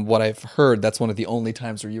from what I've heard, that's one of the only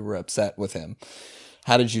times where you were upset with him.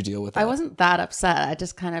 How did you deal with that? I wasn't that upset. I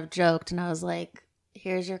just kind of joked and I was like,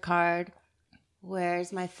 here's your card.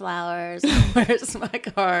 Where's my flowers? Where's my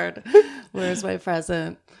card? Where's my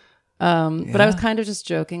present? But I was kind of just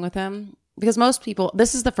joking with him because most people,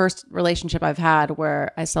 this is the first relationship I've had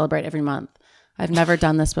where I celebrate every month. I've never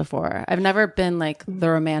done this before. I've never been like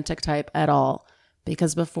the romantic type at all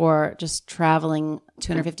because before, just traveling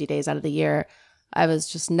 250 days out of the year, I was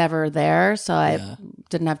just never there. So I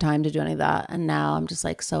didn't have time to do any of that. And now I'm just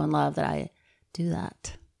like so in love that I do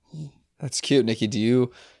that. That's cute. Nicky,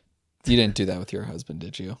 you didn't do that with your husband,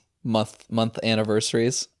 did you? Month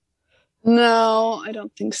anniversaries? No, I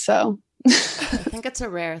don't think so. I think it's a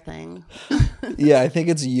rare thing. Yeah, I think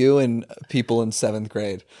it's you and people in 7th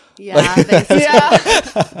grade. Yeah,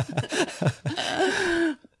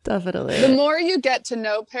 definitely. The more you get to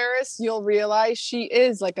know Paris, you'll realize she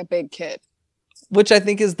is like a big kid. Which I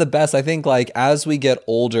think is the best. I think like as we get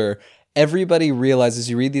older, everybody realizes,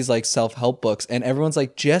 you read these like self-help books and everyone's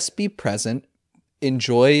like, just be present.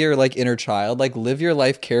 Enjoy your like inner child, like live your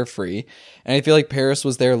life carefree. And I feel like Paris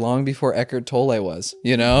was there long before Eckhart Tolle was,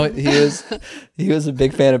 he was a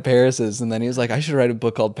big fan of Paris's. And then he was like, I should write a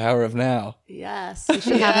book called Power of Now. Yes. We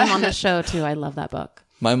should have him on the show too. I love that book.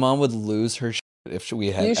 My mom would lose her shit if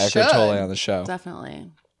we had You Eckhart should. Tolle on the show.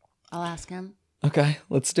 Definitely. I'll ask him. Okay,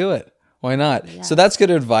 let's do it. Why not? Yeah. So that's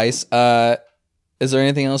good advice. Is there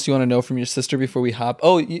anything else you want to know from your sister before we hop?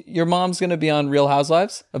 Oh, your mom's going to be on Real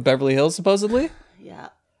Housewives of Beverly Hills, supposedly? Yeah.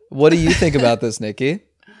 What do you think about this, Nicky?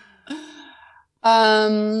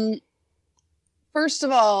 First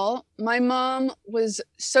of all, my mom was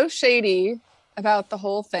so shady about the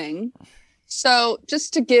whole thing. So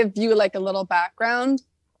just to give you like a little background,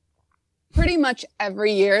 pretty much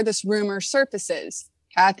every year this rumor surfaces.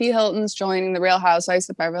 Kathy Hilton's joining the Real Housewives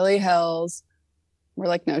of Beverly Hills. We're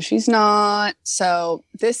like, no, she's not. So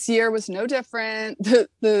this year was no different.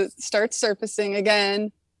 The starts surfacing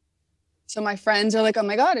again. So my friends are like, oh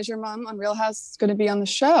my God, is your mom on Real House going to be on the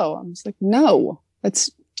show? I'm just like, no, that's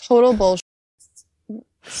total bullshit.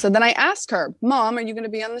 So then I asked her, Mom, are you going to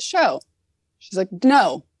be on the show? She's like,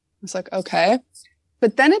 no. I was like, okay.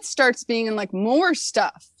 But then it starts being in like more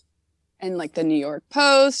stuff and like the New York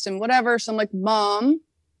Post and whatever. So I'm like, Mom,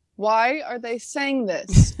 why are they saying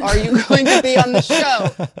this? Are you going to be on the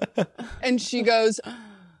show? And she goes,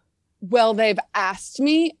 well, they've asked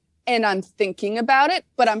me and I'm thinking about it,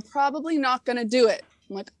 but I'm probably not going to do it.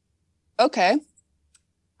 I'm like, okay.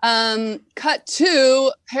 Cut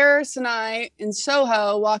to Paris and I in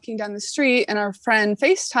Soho walking down the street, and our friend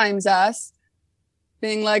FaceTimes us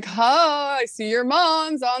being like, oh, I see your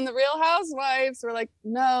mom's on the Real Housewives. We're like,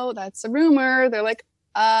 no, that's a rumor. They're like,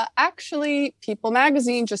 actually, People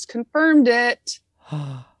Magazine just confirmed it.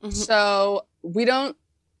 So we don't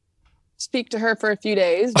speak to her for a few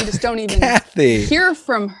days. We just don't even hear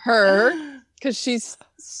from her because she's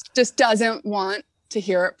just doesn't want to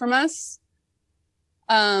hear it from us.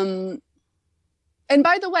 And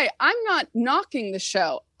by the way, I'm not knocking the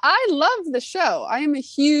show. I love the show. I am a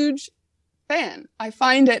huge fan. I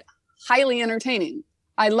find it highly entertaining.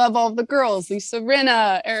 I love all the girls, Lisa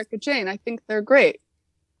Rinna, Erica Jane. I think they're great.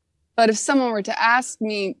 But if someone were to ask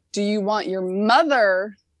me, do you want your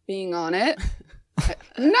mother being on it?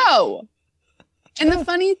 No. And the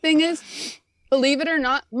funny thing is, believe it or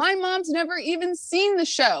not, my mom's never even seen the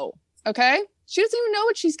show. Okay? She doesn't even know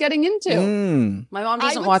what she's getting into. My mom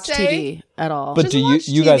doesn't watch TV at all. But do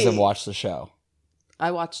you guys have watched the show?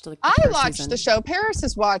 I watched the watched the show. Paris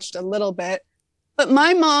has watched a little bit. But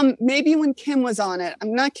my mom, maybe when Kim was on it,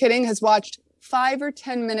 I'm not kidding, has watched 5 or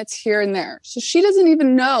 10 minutes here and there. So she doesn't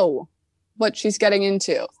even know what she's getting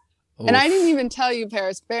into. Oof. And I didn't even tell you,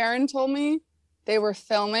 Paris. Barron told me they were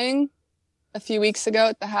filming a few weeks ago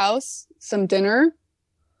at the house, some dinner,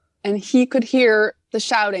 and he could hear the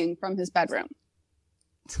shouting from his bedroom.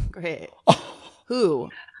 Great. Who?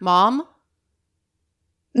 Mom?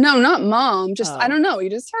 No, not mom. Just, I don't know. He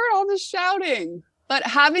just heard all the shouting. But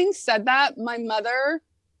having said that, my mother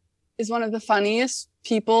is one of the funniest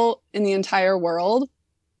people in the entire world.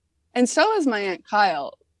 And so is my Aunt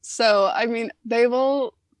Kyle. So, I mean, they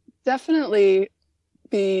will definitely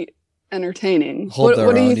be entertaining.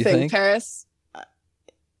 What do you think, Paris?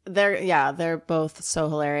 They're both so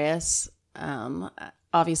hilarious.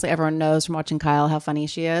 Obviously, everyone knows from watching Kyle how funny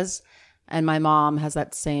she is. And my mom has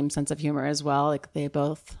that same sense of humor as well. Like, they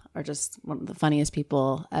both are just one of the funniest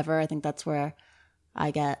people ever. I think that's where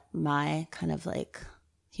I get my kind of like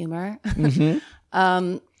humor.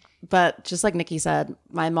 Mm-hmm. But just like Nicky said,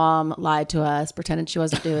 my mom lied to us, pretended she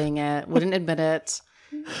wasn't doing it, wouldn't admit it.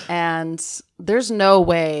 And there's no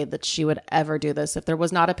way that she would ever do this if there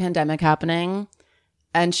was not a pandemic happening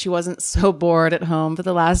and she wasn't so bored at home for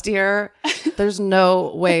the last year. There's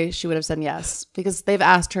no way she would have said yes, because they've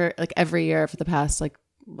asked her like every year for the past like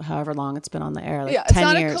however long it's been on the air, like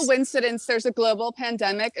 10 years. It's not a coincidence there's a global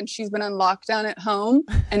pandemic and she's been on lockdown at home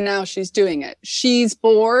and now she's doing it. She's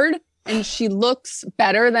bored and she looks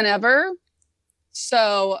better than ever.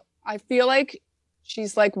 So I feel like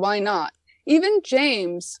she's like, why not? Even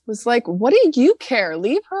James was like, what do you care?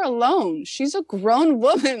 Leave her alone. She's a grown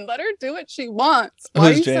woman. Let her do what she wants. Why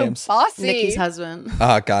are you so bossy? Nicky's husband.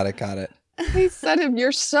 Got it. He said,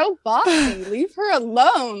 you're so bossy. Leave her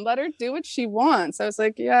alone. Let her do what she wants. I was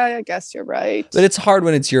like, yeah, I guess you're right. But it's hard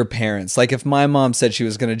when it's your parents. Like if my mom said she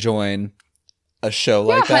was going to join a show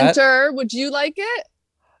like that. Hunter, would you like it?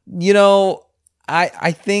 You know,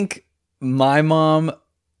 I think my mom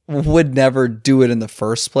would never do it in the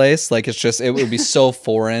first place. Like it would be so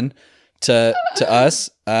foreign to us.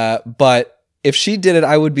 But if she did it,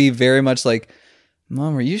 I would be very much like,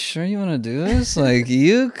 Mom, are you sure you want to do this? Like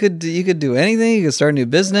you could do anything. You could start a new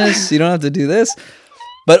business. You don't have to do this.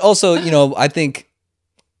 But also, you know, I think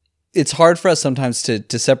it's hard for us sometimes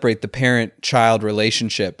to separate the parent-child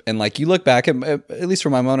relationship. And like you look back at least for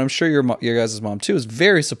my mom, I'm sure your guys' mom too, is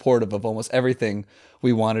very supportive of almost everything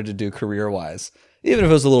we wanted to do career-wise. Even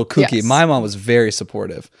if it was a little kooky, yes. My mom was very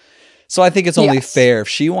supportive. So I think it's only fair if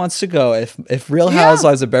she wants to go. If Real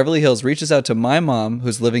Housewives of Beverly Hills reaches out to my mom,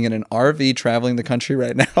 who's living in an RV traveling the country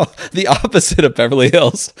right now, the opposite of Beverly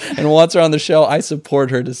Hills, and wants her on the show, I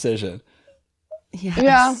support her decision. Yes.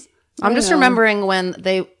 Yeah. I'm just remembering when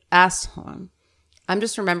they asked, I'm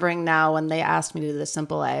just remembering now when they asked me to do The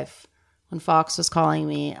Simple Life, when Fox was calling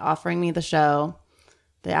me, offering me the show.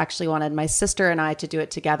 They actually wanted my sister and I to do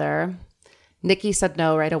it together. Nicky said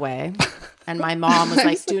no right away. And my mom was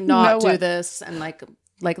like, do not do this. And like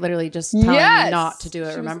literally just telling me not to do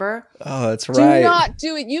it. Remember? Oh, that's right. Do not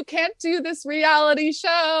do it. You can't do this reality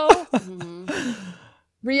show. Mm-hmm.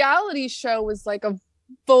 Reality show was like a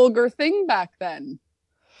vulgar thing back then.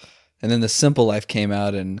 And then The Simple Life came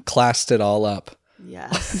out and classed it all up.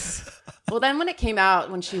 Yes. Well, then when it came out,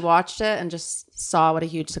 when she watched it and just saw what a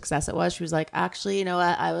huge success it was, she was like, actually, you know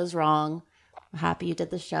what? I was wrong. I'm happy you did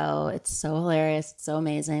the show. It's so hilarious. It's so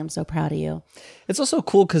amazing. I'm so proud of you. It's also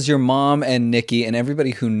cool because your mom and Nicky and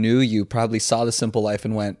everybody who knew you probably saw The Simple Life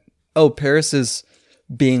and went, oh, Paris is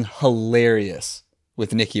being hilarious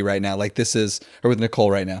with Nicky right now. Like this is, or with Nicole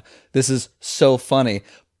right now. This is so funny.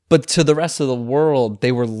 But to the rest of the world,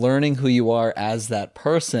 they were learning who you are as that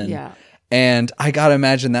person. Yeah. And I got to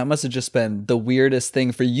imagine that must have just been the weirdest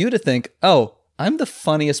thing for you to think, oh, I'm the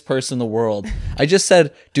funniest person in the world. I just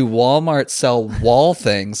said, do Walmart sell wall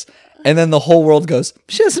things? And then the whole world goes,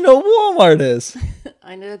 she doesn't know what Walmart is.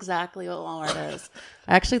 I knew exactly what Walmart is.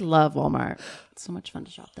 I actually love Walmart. It's so much fun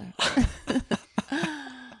to shop there.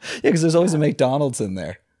 Yeah, because there's always a McDonald's in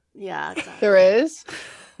there. Yeah, exactly. There is.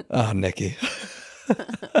 Oh, Nicky.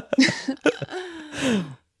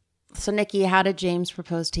 So, Nicky, how did James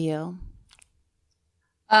propose to you?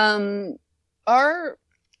 Our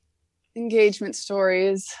engagement story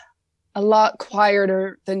is a lot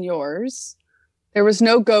quieter than yours. There was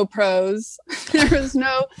no GoPros. There was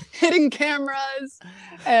no hidden cameras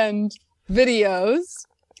and videos.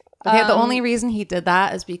 Okay, the only reason he did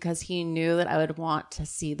that is because he knew that I would want to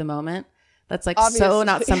see the moment. That's like Obviously. so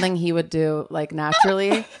not something he would do like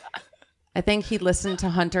naturally. I think he listened to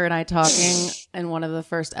Hunter and I talking in one of the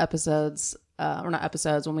first episodes, or not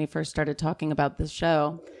episodes, when we first started talking about this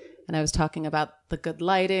show. And I was talking about the good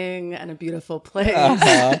lighting and a beautiful place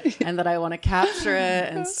and that I want to capture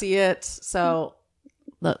it and see it. So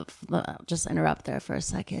just interrupt there for a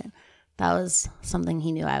second. That was something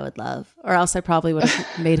he knew I would love, or else I probably would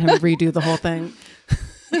have made him redo the whole thing.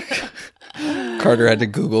 Carter had to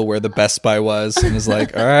Google where the Best Buy was and was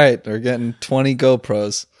like, all right, we're getting 20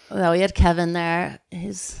 GoPros. Well, we had Kevin there.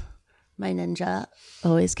 He's my ninja,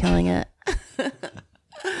 always killing it.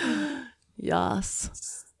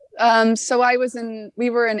 Yes. So we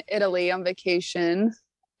were in Italy on vacation,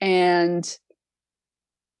 and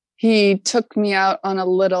he took me out on a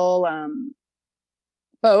little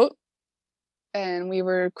boat, and we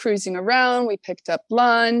were cruising around. We picked up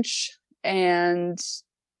lunch, and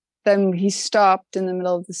then he stopped in the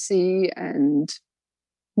middle of the sea, and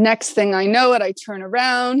next thing I know it, I turn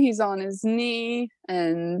around, he's on his knee,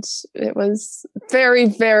 and it was very,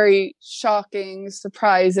 very shocking,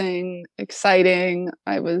 surprising, exciting.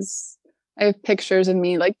 I have pictures of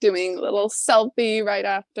me like doing a little selfie right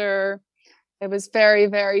after. It was very,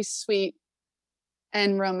 very sweet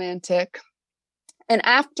and romantic. And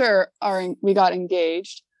after we got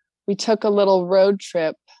engaged, we took a little road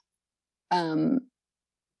trip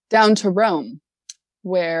down to Rome,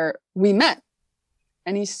 where we met.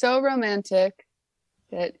 And he's so romantic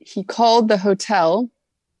that he called the hotel.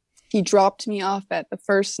 He dropped me off at the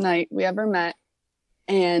first night we ever met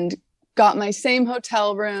and got my same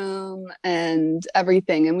hotel room and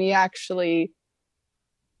everything. And we actually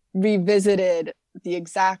revisited the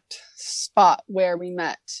exact spot where we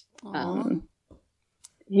met.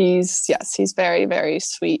 He's very, very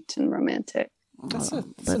sweet and romantic. That's a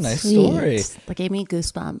nice sweet. story. That gave me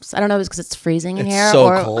goosebumps. I don't know if it's because it's freezing in It's here. so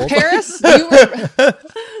or cold. Paris, you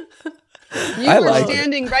were like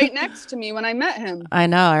standing right next to me when I met him. I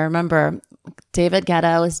know. I remember David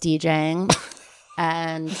Guetta was DJing,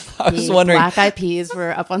 and I was the wondering- Black Eyed Peas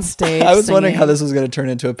were up on stage. I was wondering singing. how this was going to turn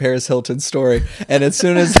into a Paris Hilton story. And as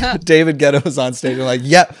soon as David Guetta was on stage, I'm like,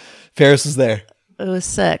 yep, Paris is there. It was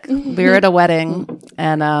sick. We were at a wedding,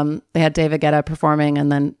 and they had David Guetta performing,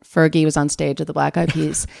 and then Fergie was on stage with the Black Eyed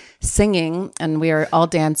Peas singing, and we were all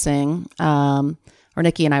dancing, or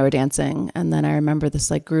Nicky and I were dancing. And then I remember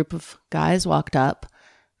this like group of guys walked up,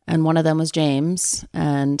 and one of them was James,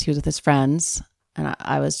 and he was with his friends, and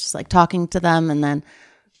I was just like talking to them. And then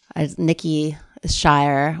Nicky is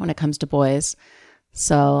shyer when it comes to boys.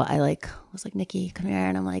 So I was like, Nicky, come here.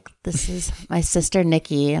 And I'm like, this is my sister,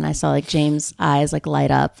 Nicky. And I saw like James' eyes like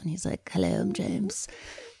light up, and he's like, hello, I'm James.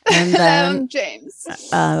 And then James.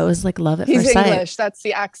 it was like love at He's first sight. English. That's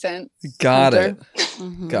the accent. Got Hunter.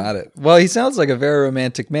 it. Got it. Well, he sounds like a very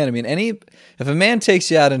romantic man. I mean, if a man takes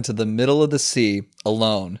you out into the middle of the sea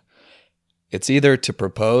alone, it's either to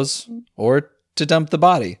propose or to dump the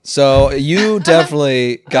body. So you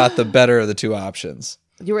definitely got the better of the two options.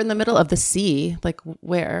 You were in the middle of the sea. Like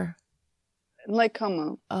where? Lake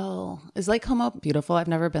Como. Oh, is Lake Como beautiful? I've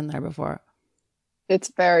never been there before.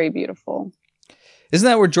 It's very beautiful. Isn't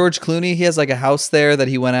that where George Clooney, he has like a house there that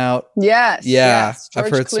he went out? Yes. Yeah. Yes. I've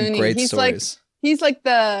George heard some Clooney. great He's stories. He's like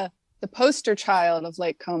the poster child of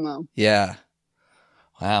Lake Como. Yeah.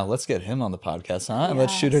 Wow. Let's get him on the podcast, huh? And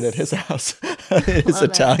let's shoot it at his house. his Love it.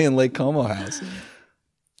 Italian Lake Como house.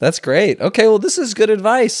 That's great. Okay, well, this is good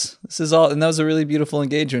advice. This is all, and that was a really beautiful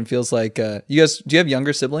engagement. Feels like you guys. Do you have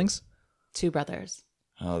younger siblings? 2 brothers.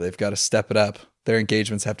 Oh, they've got to step it up. Their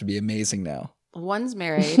engagements have to be amazing now. One's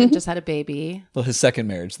married and just had a baby. Well, his second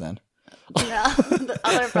marriage then. Yeah, the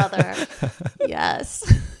other brother. Yes.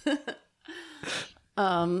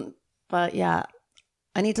 But yeah,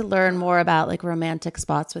 I need to learn more about like romantic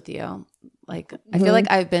spots with you. Like, I feel like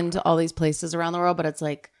I've been to all these places around the world, but it's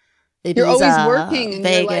like You're always Ibiza, working and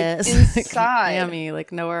Vegas, you're like inside. Miami,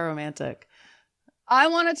 like nowhere romantic. I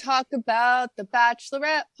want to talk about the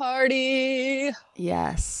bachelorette party.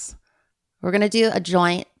 Yes, we're gonna do a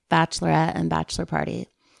joint bachelorette and bachelor party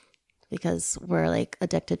because we're like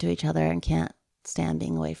addicted to each other and can't stand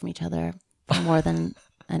being away from each other for more than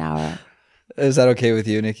an hour. Is that okay with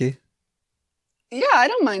you, Nikki? Yeah, I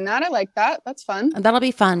don't mind that. I like that. That's fun. And that'll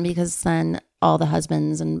be fun because then all the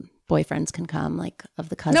husbands and boyfriends can come, like of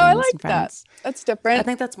the cousins No, I like and friends. that. That's different. I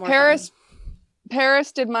think that's more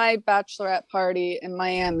Paris did my bachelorette party in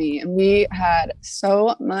Miami, and we had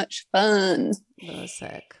so much fun. That was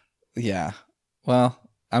sick. Yeah. Well,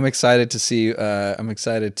 I'm excited to see. I'm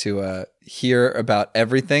excited to hear about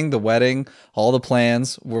everything, the wedding, all the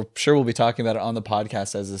plans. We're sure we'll be talking about it on the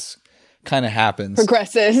podcast as this kind of happens.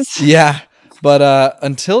 Progresses. Yeah. But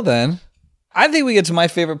until then, I think we get to my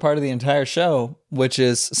favorite part of the entire show, which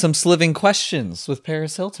is some sliving questions with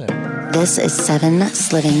Paris Hilton. This is 7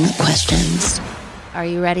 sliving questions. Are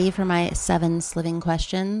you ready for my 7 sliving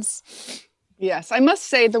questions? Yes, I must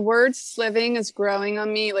say the word sliving is growing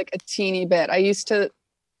on me like a teeny bit. I used to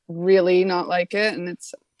really not like it, and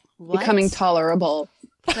it's becoming tolerable.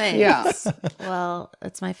 Thanks. Yeah. Well,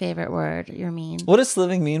 it's my favorite word. You're mean. What does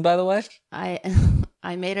sliving mean, by the way?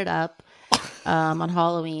 I made it up on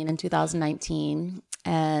Halloween in 2019,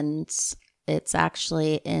 and it's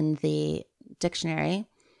actually in the dictionary.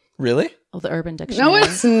 Really? Oh, the Urban Dictionary. No,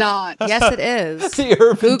 it's not. Yes, it is. The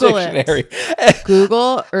Urban Google Dictionary. it.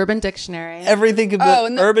 Google Urban Dictionary. Everything could be.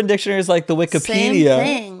 Urban Dictionary is like the Wikipedia.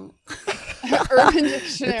 Same thing. Urban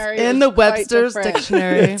Dictionary. In is the quite Webster's different.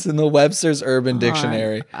 Dictionary. It's in the Webster's Urban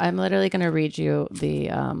Dictionary. I'm literally going to read you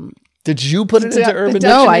the. Did you put it The- into the Urban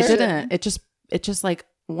No, Dictionary? I didn't. It just like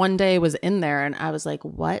one day was in there, and I was like,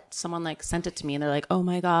 "What?" Someone like sent it to me, and they're like, "Oh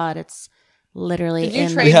my god, it's literally Did you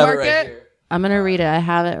in." We have it trademark right it? here. I'm gonna read it. I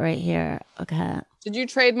have it right here. Okay. Did you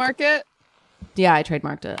trademark it? Yeah, I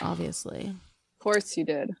trademarked it, obviously. Of course you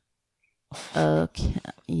did. Okay.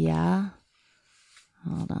 Yeah.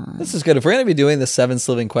 Hold on. This is good. If we're going to be doing the 7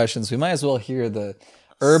 sliving questions, we might as well hear the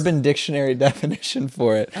Urban Dictionary definition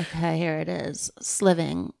for it. Okay, here it is.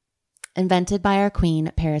 Sliving. Invented by our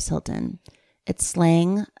queen, Paris Hilton. It's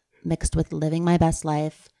slang mixed with living my best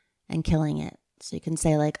life and killing it. So you can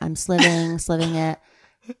say like, I'm sliving, sliving it,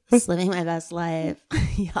 sliving my best life.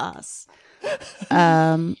 Yes.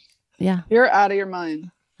 Yeah, You're out of your mind.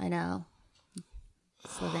 I know.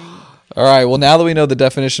 Sliving. All right. Well, now that we know the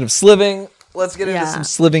definition of sliving, let's get into Yeah. some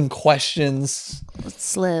sliving questions.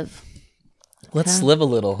 Let's sliv. Let's sliv a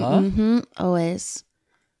little, huh? Mm-hmm. Always.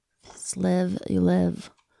 Sliv, you live.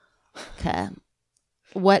 Okay.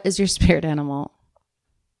 What is your spirit animal?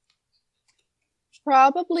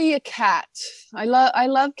 Probably a cat. I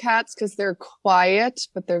love cats because they're quiet,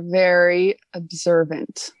 but they're very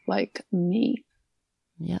observant, like me.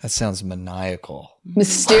 Yeah, That sounds maniacal.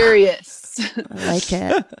 Mysterious. I like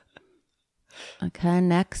it. Okay,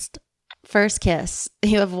 next. First kiss.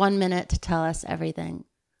 You have 1 minute to tell us everything.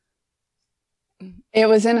 It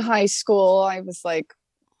was in high school. I was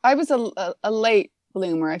a late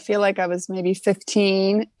bloomer. I feel like I was maybe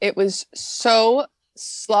 15. It was so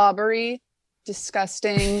slobbery,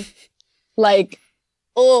 disgusting. Like,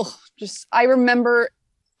 I remember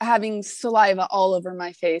having saliva all over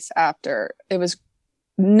my face after. It was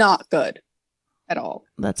not good at all.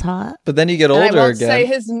 That's hot. But then you get And older I won't again. say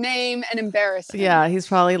his name and embarrass him. Yeah, he's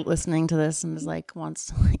probably listening to this and is like, wants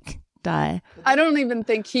to like die. I don't even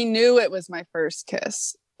think he knew it was my first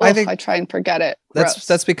kiss. I think I try and forget it. Gross.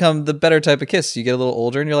 that's become the better type of kiss. You get a little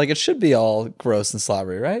older and you're like, it should be all gross and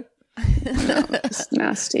slobbery, right? It's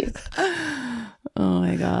nasty. Oh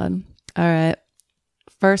my God. All right.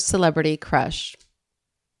 First celebrity crush.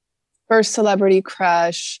 First celebrity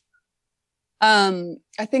crush. I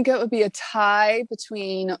think it would be a tie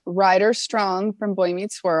between Ryder Strong from Boy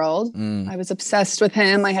Meets World. I was obsessed with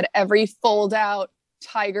him. I had every fold out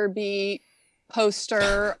Tiger Bee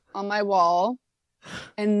poster on my wall.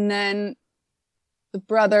 And then the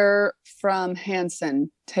brother from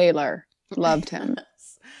Hanson, Taylor, loved him.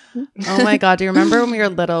 Oh my God. Do you remember when we were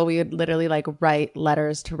little, we would literally like write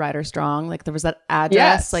letters to Ryder Strong? Like there was that address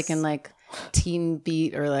Yes. like in like Teen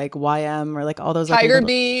Beat or like YM or like all those like, Tiger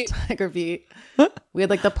Beat. Tiger Beat. We had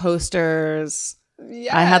like the posters.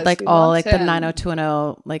 Yes, I had like we all loved like the him.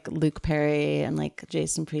 90210 like Luke Perry and like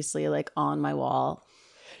Jason Priestley like on my wall.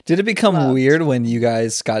 Did it become Loved. weird when you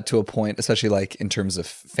guys got to a point, especially like in terms of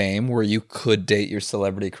fame, where you could date your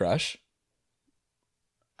celebrity crush?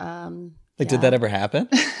 Like, did that ever happen?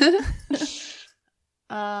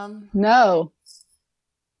 No.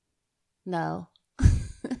 No.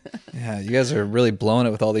 Yeah, you guys are really blowing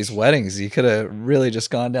it with all these weddings. You could have really just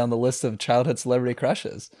gone down the list of childhood celebrity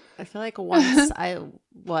crushes. I feel like once I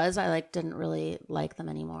like didn't really like them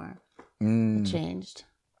anymore. It changed.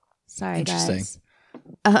 Sorry, Interesting. guys.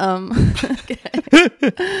 Okay.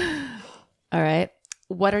 All right.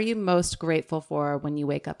 What are you most grateful for when you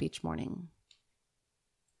wake up each morning?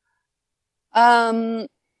 My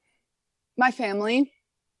family.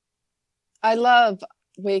 I love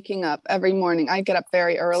waking up every morning. I get up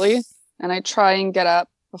very early and I try and get up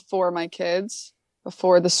before my kids,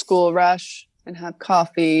 before the school rush, and have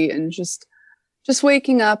coffee and just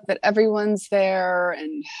waking up that everyone's there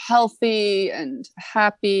and healthy and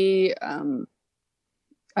happy.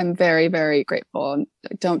 I'm very, very grateful, and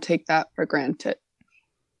I don't take that for granted.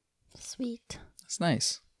 Sweet. That's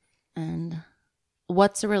nice. And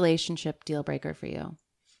what's a relationship deal breaker for you?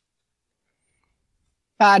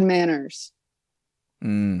 Bad manners.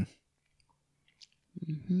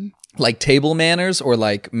 Like table manners or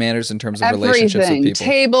like manners in terms of relationships with Everything. people?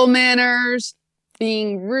 Table manners,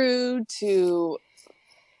 being rude to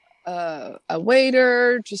a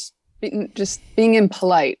waiter, just being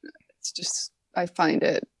impolite. It's just, I find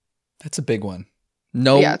it. That's a big one.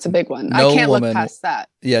 Yeah, it's a big one. no I can't woman- look past that.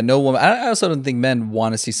 Yeah, no woman. I also don't think men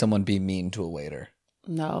want to see someone be mean to a waiter.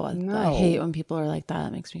 No, I No. hate when people are like that.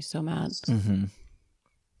 It makes me so mad. Mm-hmm.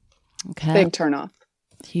 Okay. Big turnoff.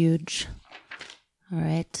 Huge. All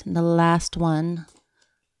right. And the last one.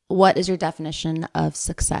 What is your definition of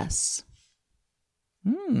success?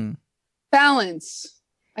 Balance.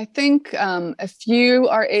 I think if you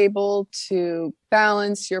are able to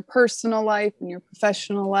balance your personal life and your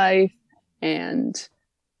professional life and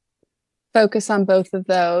focus on both of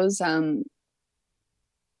those,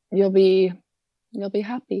 you'll be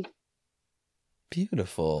happy.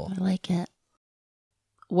 Beautiful. I like it.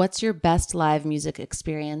 What's your best live music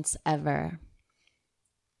experience ever?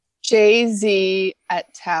 Jay-Z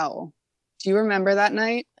at Tao. Do you remember that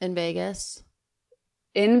night? In Vegas?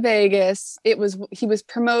 In Vegas. He was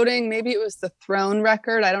promoting, maybe it was the Throne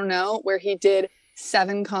record, I don't know, where he did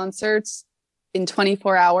 7 concerts in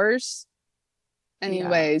 24 hours.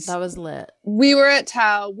 Anyways, Yeah, that was lit. we were at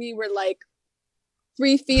Tao. We were like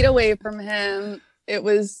 3 feet away from him.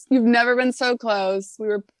 You've never been so close. We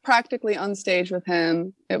were practically on stage with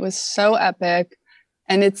him. It was so epic.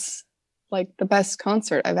 And it's like the best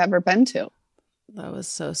concert I've ever been to. That was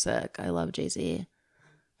so sick. I love Jay-Z.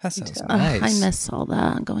 That sounds too. nice. I miss all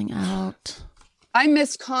that going out. I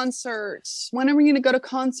miss concerts. When are we going to go to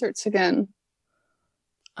concerts again?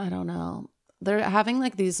 I don't know. They're having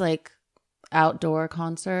like these like outdoor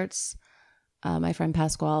concerts. My friend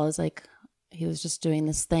Pasquale is like, he was just doing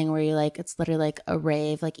this thing where you like, it's literally like a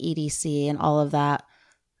rave, like EDC and all of that.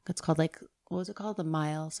 It's called like, what was it called? The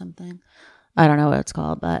Mile something. I don't know what it's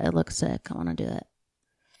called, but it looks sick. I want to do it.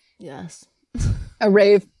 Yes. A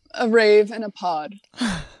rave and a pod.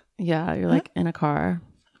 Yeah, you're like in a car.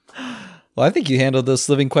 Well, I think you handled those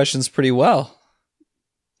sliving questions pretty well.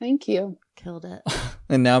 Thank you. Killed it.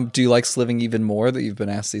 And now, do you like sliving even more that you've been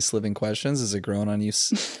asked these sliving questions? Has it grown on you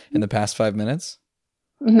in the past 5 minutes?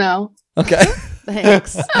 No. Okay.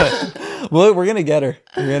 Thanks. Well, we're going to get her.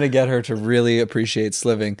 We're going to get her to really appreciate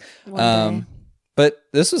sliving. One day. But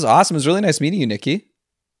this was awesome. It was really nice meeting you, Nikki.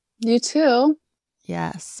 You too.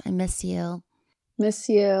 Yes, I miss you. Miss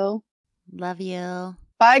you. Love you.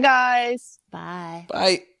 Bye, guys. Bye.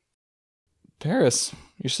 Bye. Paris,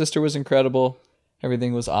 your sister was incredible.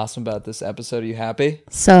 Everything was awesome about this episode. Are you happy?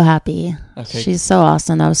 So happy. Okay. She's so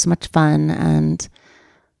awesome. That was so much fun, and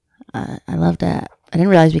I loved it. I didn't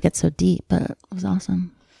realize we get so deep, but it was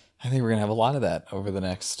awesome. I think we're going to have a lot of that over the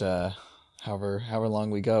next however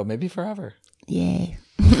long we go. Maybe forever. Yay.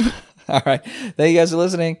 All right. Thank you guys for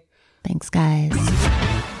listening. Thanks, guys.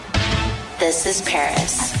 This is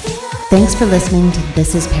Paris. Thanks for listening to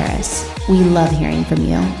This is Paris. We love hearing from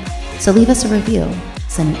you. So leave us a review.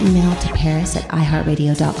 Send an email to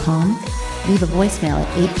paris@iheartradio.com. Leave a voicemail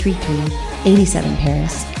at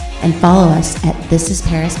 833-87-PARIS. And follow us at This is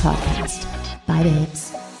Paris Podcast. Bye,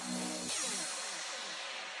 babes.